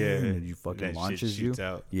to me. Yeah. And you fucking That launches shit you. shoots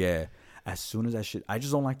out. Yeah. As soon as that shit, I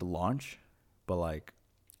just don't like the launch, but like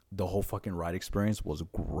the whole fucking ride experience was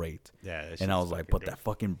great. Yeah. That And I shit's was like, fucking but dope. that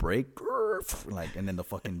fucking break, like, and then the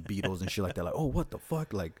fucking Beatles and shit like that, like, oh, what the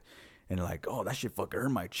fuck, like, and they're like, oh, that shit fucking hurt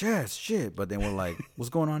my chest, shit. But then we're like, what's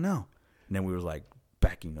going on now? And then we was like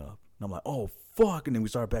backing up, and I'm like, oh fuck, and then we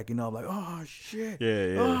started backing up, like, oh shit,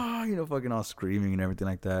 Yeah. oh, you know, fucking all screaming and everything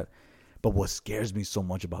like that. But what scares me so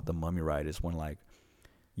much about the Mummy ride is when like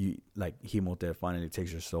you like Himote finally takes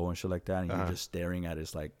your soul and shit like that, and you're just staring at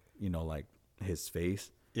his like, you know, like his face.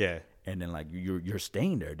 Yeah. And then like you're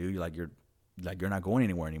staying there, dude. You're not going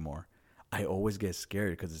anywhere anymore. I always get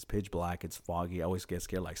scared because it's pitch black, it's foggy. I always get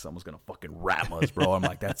scared like someone's gonna fucking ram us, bro. I'm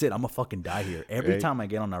like, that's it. I'm gonna fucking die here. Every Right. time I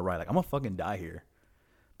get on that ride, like I'm gonna fucking die here.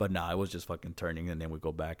 But nah, I was just fucking turning, and then we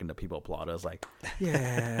go back, and the people applaud us, like,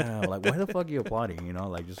 yeah. Like, why the fuck are you applauding? You know,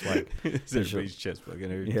 like just like, Everybody's chest fucking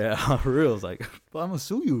hurt. yeah, for real. It's like, well, I'm gonna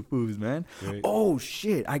sue you, fools, man. Right. Oh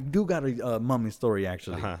shit, I do got a Mummy story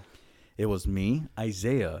actually. It was me,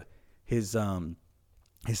 Isaiah, his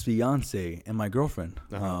fiance, and my girlfriend.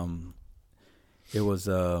 It was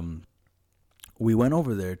we went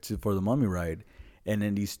over there for the Mummy ride, and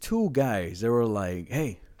then these two guys, they were like,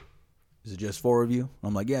 "Hey, is it just 4 of you?"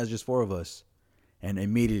 I'm like, "Yeah, it's just 4 of us." And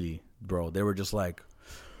immediately, bro, they were like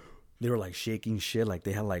shaking shit, like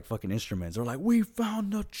they had like fucking instruments. They're like, "We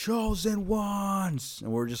found the chosen ones,"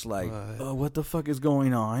 and we're just like, "What the fuck is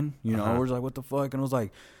going on?" You know, we're just like, "What the fuck?" And I was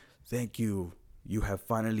like, "Thank you, you have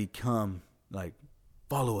finally come. Like,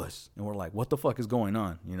 follow us." And we're like, "What the fuck is going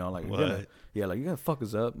on?" You know, like, What? you're gonna fuck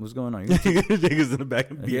us up. What's going on? Take us in the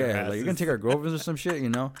back and beat our Yeah, like you're gonna asses. take our girlfriends or some shit, you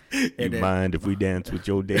know? You And then, mind if we dance with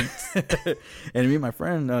your dates? and me and my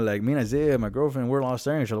friend, like me and Isaiah, my girlfriend, we're all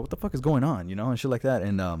staring at each other. What the fuck is going on, you know, and shit like that.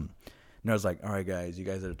 And I was like, all right, guys, you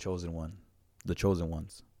guys are the chosen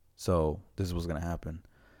ones. So this is what's gonna happen.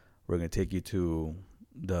 We're gonna take you to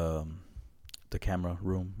the camera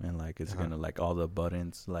room, and like it's gonna like all the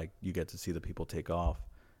buttons, like you get to see the people take off.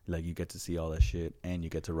 Like you get to see all that shit, and you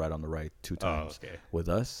get to ride on the ride 2 times with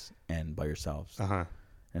us and by yourselves. And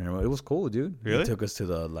it was cool, dude. Really? They took us to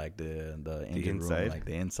the engine room, inside? like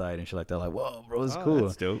the inside and shit like that. Like, whoa, bro, it's cool.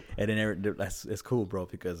 That's dope. And then it's cool, bro,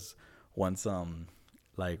 because once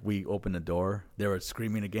like we opened the door, they were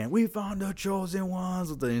screaming again, "We found the chosen ones,"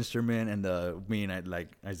 with the instrument, and me and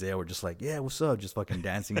Isaiah were just like, "Yeah, what's up?" Just fucking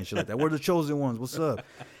dancing and shit like that. "We're the chosen ones. What's up?"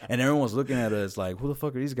 And everyone was looking at us like, "Who the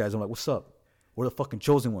fuck are these guys?" I'm like, "What's up? We're the fucking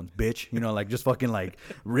chosen ones, bitch." You know, like just fucking like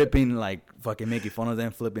ripping, like fucking making fun of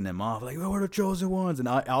them, flipping them off, like, "Oh, we're the chosen ones," and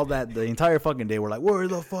all that the entire fucking day. We're like, "We're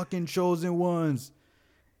the fucking chosen ones,"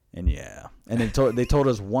 and yeah, and they told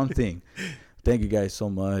us one thing: "Thank you guys so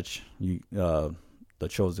much. the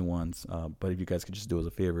chosen ones. But if you guys could just do us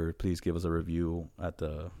a favor, please give us a review at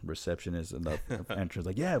the receptionist and the entrance.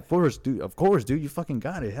 Like, yeah, of course, dude, you fucking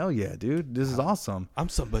got it. Hell yeah, dude, this is awesome. I'm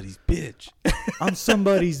somebody's bitch. I'm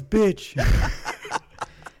somebody's bitch.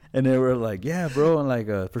 And they were like, yeah, bro, and like,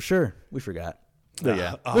 for sure, we forgot. But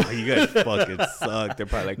yeah. Oh, you guys fucking suck. They're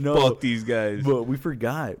probably like, fuck these guys. But we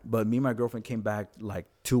forgot. But me and my girlfriend came back like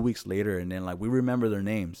 2 weeks later, and then like we remember their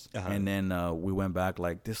names. And then we went back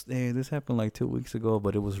like this happened like 2 weeks ago,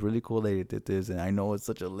 but it was really cool they did this. And I know it's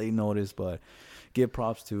such a late notice, but give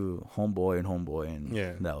props to homeboy, and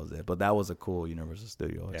yeah, that was it. But that was a cool Universal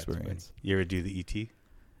Studio experience. You ever do the ET?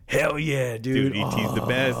 Hell yeah, dude. ET's the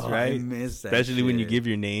best, right? I miss that Especially shit. when you give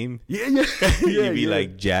your name. Yeah. You be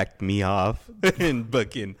like, Jack me off. And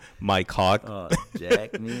fucking Mike Hawk.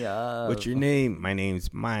 Jack me off. What's your name? My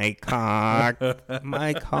name's Mike Hawk.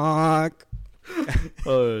 Mike Hawk.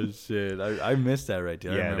 Oh, shit. I missed that right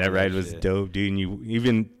there. Yeah, that ride was dope, dude. And you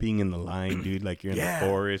even being in the line, dude, like you're in the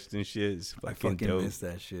forest and shit. It's fucking dope. I fucking missed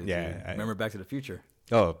that shit. Yeah. Remember Back to the Future?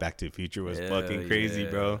 Oh, Back to the Future was fucking crazy,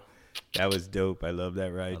 bro. That was dope. I love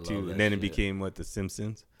that ride too. And then it became what, The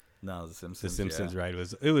Simpsons? No, The Simpsons. The Simpsons ride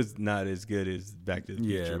was not as good as Back to the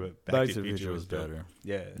Future, but Back to the Future was better.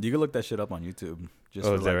 Yeah. You can look that shit up on YouTube. Just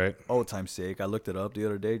is that right? Old time's sake. I looked it up the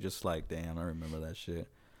other day, just like, damn, I remember that shit.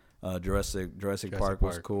 Jurassic Park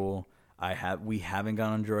was cool. We haven't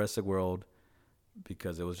gone on Jurassic World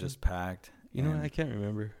because it was just packed. You know what? I can't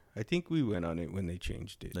remember. I think we went on it when they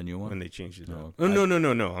changed it. The new one? When they changed it. No.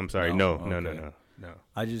 No. I'm sorry. No.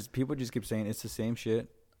 People just keep saying it's the same shit,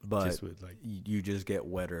 but just with like, you just get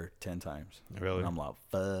wetter 10 times. Really? And I'm like,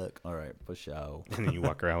 fuck. All right, for sure. And then you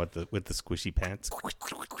walk around with the squishy pants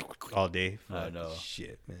all day. I know.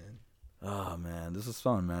 Shit, man. Oh man, this is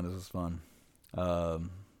fun, man. This is fun.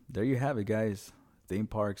 There you have it, guys. Theme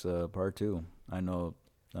parks, part 2. I know.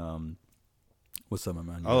 What's up, my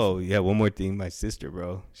man? Oh yeah, one more thing. My sister,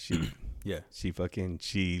 bro. She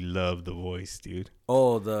loved the voice, dude.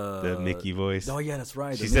 Oh, the Mickey voice. Oh yeah, that's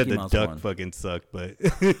right. She said the duck fucking sucked, but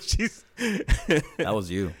she's that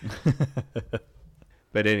was you.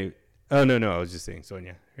 But anyway, oh no, I was just saying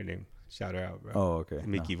Sonia, her name. Shout her out, bro. Oh, okay.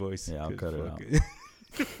 Mickey voice. Yeah, I'll cut it out.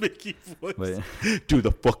 Mickey voice. Do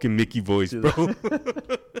the fucking Mickey voice, bro.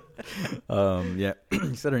 Yeah.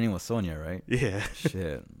 You said her name was Sonia, right? Yeah.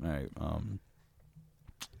 Shit. All right.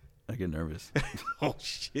 I get nervous. Oh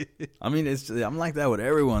shit. I mean, I'm like that with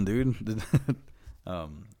everyone, dude. All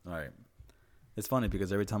right. It's funny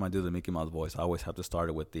because every time I do the Mickey Mouse voice, I always have to start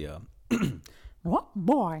it with the What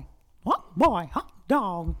boy, hot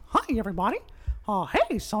dog. Hi everybody.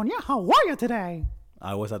 Hey Sonia, how are you today?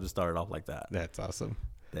 I always have to start it off like that. That's awesome.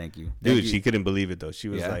 Thank you. Dude, she couldn't believe it though. She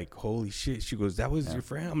was like, holy shit. She goes, that was your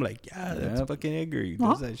friend? I'm like, yeah, that's fucking Edgar. He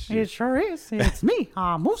does that shit. It sure is. It's me,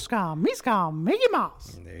 Miska, Mickey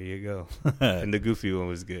Mouse. There you go. And the Goofy one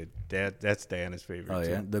was good. That's Diana's favorite. Oh,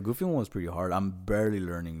 yeah. The Goofy one was pretty hard. I'm barely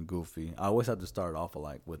learning Goofy. I always have to start off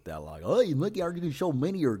with that, like, oh, you Mickey, are you going to show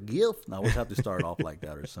Minnie your gift? And I always have to start off like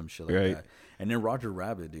that or some shit like that. And then Roger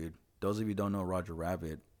Rabbit, dude. Those of you who don't know Roger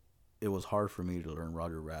Rabbit, it was hard for me to learn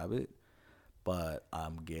Roger Rabbit. But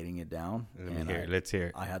I'm getting it down. Let's hear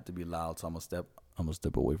it. I have to be loud, so I'm gonna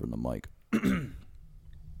step away from the mic.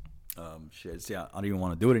 Shit. See, I don't even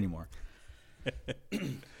want to do it anymore.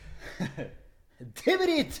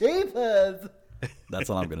 Tippity tapers.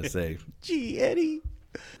 That's all I'm gonna say. Gee, Eddie.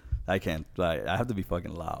 I can't. I have to be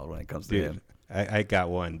fucking loud when it comes to him. I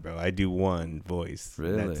got one, bro. I do one voice.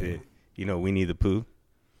 Really? That's it. You know, Winnie the Pooh.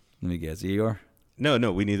 Let me guess, Igor. No,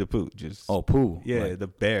 Winnie the Pooh. Just Pooh. Yeah, like, the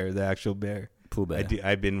bear, the actual bear. Pooh Bear.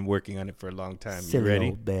 I've been working on it for a long time. Silly You ready?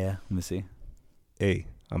 old bear. Let me see. Hey,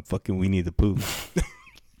 I'm fucking Winnie the Pooh.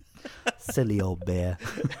 Silly old bear.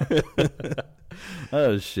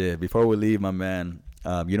 Oh shit! Before we leave, my man.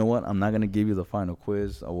 You know what? I'm not gonna give you the final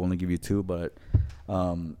quiz. I will only give you 2. But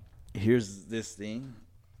here's this thing.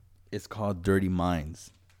 It's called Dirty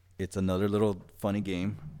Minds. It's another little funny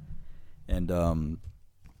game. And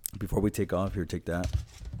before we take off, here, take that.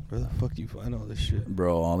 Where the fuck do you find all this shit?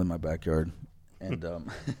 Bro, all in my backyard. And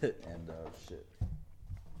shit.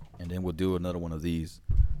 And then we'll do another one of these.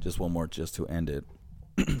 Just one more just to end it.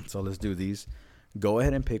 So let's do these. Go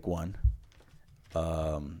ahead and pick one.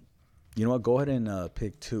 You know what? Go ahead and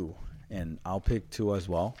pick 2. And I'll pick 2 as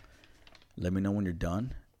well. Let me know when you're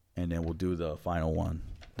done. And then we'll do the final one.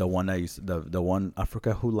 The one that the one, I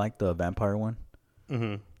forgot who liked the vampire one.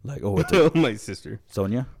 Mm-hmm. Like, it's my sister.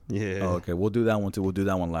 Sonia? Yeah. Oh, okay. We'll do that one too. We'll do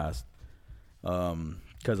that one last.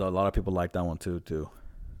 Because a lot of people like that one too.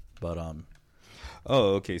 But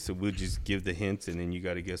Oh, okay. So we'll just give the hints and then you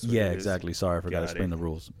got to guess what yeah, it is? exactly. Sorry, I forgot to explain the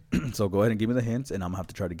rules. So go ahead and give me the hints and I'm going to have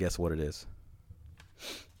to try to guess what it is.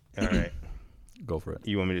 All right. Go for it.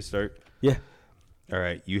 You want me to start? Yeah. All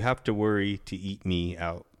right. You have to worry to eat me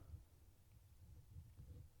out.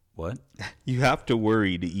 What? You have to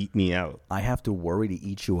worry to eat me out. I have to worry to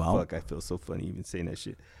eat you out? Fuck, I feel so funny even saying that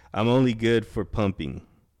shit. I'm only good for pumping.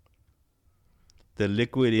 The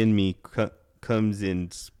liquid in me comes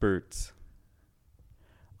in spurts.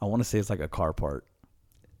 I want to say it's like a car part.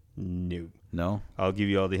 No. No? I'll give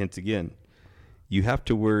you all the hints again. You have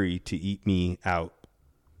to worry to eat me out.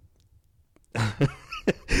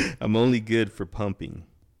 I'm only good for pumping.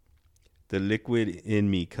 The liquid in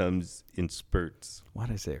me comes in spurts. Why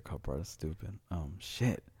did I say a car part? That's stupid.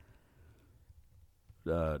 Shit.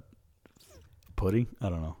 Pudding? I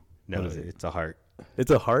don't know. No, What is it? it's a heart.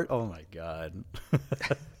 It's a heart? Oh, my God. All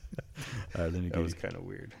right, let me That give was you. kind of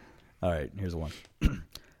weird. All right, here's one.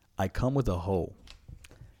 I come with a hoe.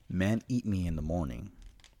 Man, eat me in the morning.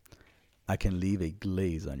 I can leave a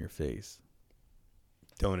glaze on your face.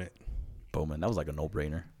 Don't it? Bowman, that was like a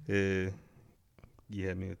no-brainer. You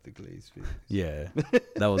had me with the glazed face. Yeah,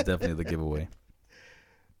 that was definitely the giveaway.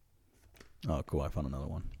 Oh, cool. I found another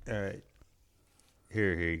one. All right.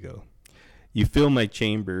 Here you go. You fill my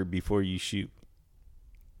chamber before you shoot.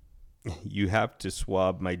 You have to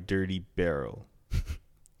swab my dirty barrel.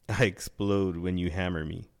 I explode when you hammer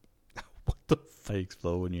me. What the I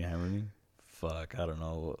explode when you hammer me? Fuck, I don't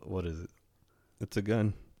know. What is it? It's a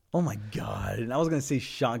gun. Oh, my God. And I was going to say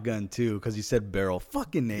shotgun, too, because you said barrel.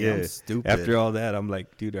 Fucking name. I'm stupid. After all that, I'm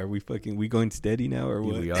like, dude, we going steady now or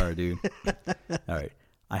what? Yeah, we are, dude. All right.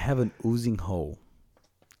 I have an oozing hole.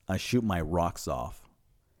 I shoot my rocks off.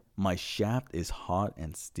 My shaft is hot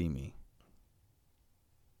and steamy.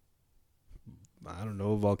 I don't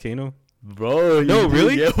know, volcano? Bro, No,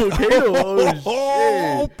 really? Yeah, volcano.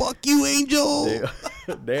 Oh, fuck you, Angel.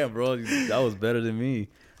 Damn, bro. That was better than me.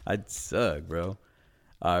 I'd suck, bro.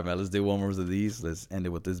 All right, man. Let's do one more of these. Let's end it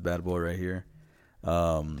with this bad boy right here.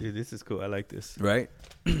 Dude, this is cool. I like this. Right?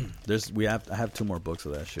 I have 2 more books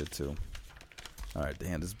of that shit, too. All right,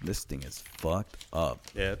 damn. This thing is fucked up.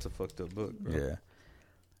 Yeah, it's a fucked up book, bro. Yeah.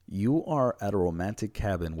 You are at a romantic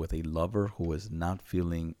cabin with a lover who is not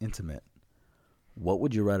feeling intimate. What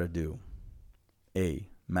would you rather do? A.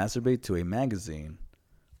 Masturbate to a magazine.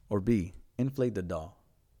 Or B. Inflate the doll.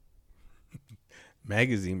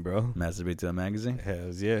 Magazine, bro. Masturbate to a magazine?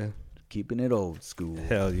 Hells yeah. Keeping it old school.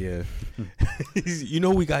 Hell yeah. You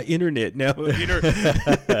know we got internet now. You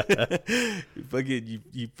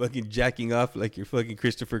fucking jacking off like you're fucking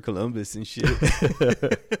Christopher Columbus and shit.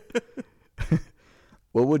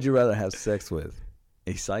 What would you rather have sex with?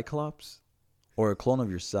 A cyclops or a clone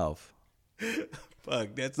of yourself? Fuck,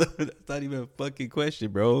 that's not even a fucking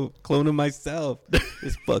question, bro. Cloning myself.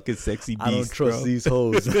 This fucking sexy beast, I don't trust bro. these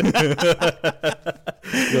hoes. I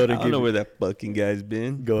don't know where that fucking guy's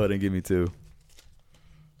been. Go ahead and give me 2.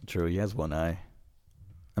 True, he has 1 eye.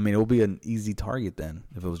 I mean, it will be an easy target then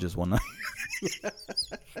if it was just 1 eye.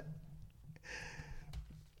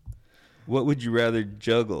 What would you rather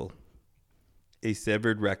juggle? A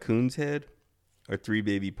severed raccoon's head or 3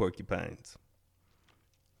 baby porcupines?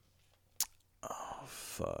 Oh,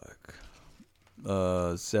 fuck.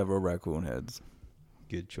 Several raccoon heads.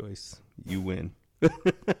 Good choice. You win.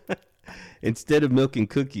 Instead of milk and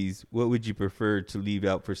cookies, what would you prefer to leave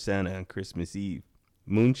out for Santa on Christmas Eve?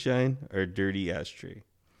 Moonshine or a dirty ashtray?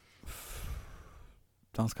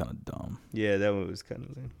 Sounds kind of dumb. Yeah, that one was kind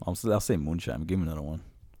of lame. I'll say moonshine. Give me another one.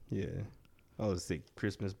 Yeah. I would say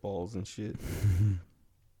Christmas balls and shit.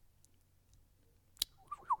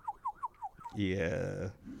 Yeah.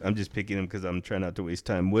 I'm just picking them because I'm trying not to waste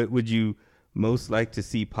time. What would you most like to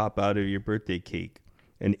see pop out of your birthday cake?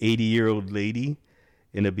 An 80-year-old lady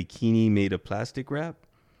in a bikini made of plastic wrap?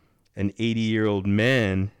 An 80-year-old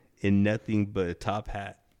man in nothing but a top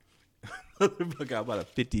hat? Motherfucker, how about a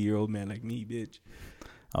 50-year-old man like me, bitch?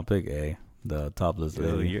 I'll pick A, the topless Oh,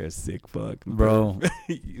 lady. you're a sick fuck. Bro.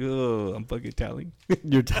 Oh, I'm fucking telling.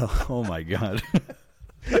 You're oh my God.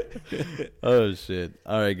 Oh, shit.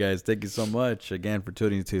 All right, guys. Thank you so much again for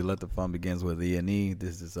tuning to Let the Fun Begins with E&E.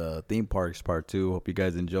 This is Theme Parks Part 2. Hope you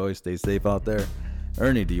guys enjoy. Stay safe out there.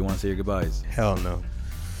 Ernie, do you want to say your goodbyes? Hell no.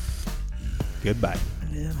 Goodbye.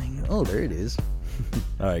 Oh, there it is.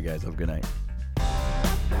 All right, guys. Have a good night.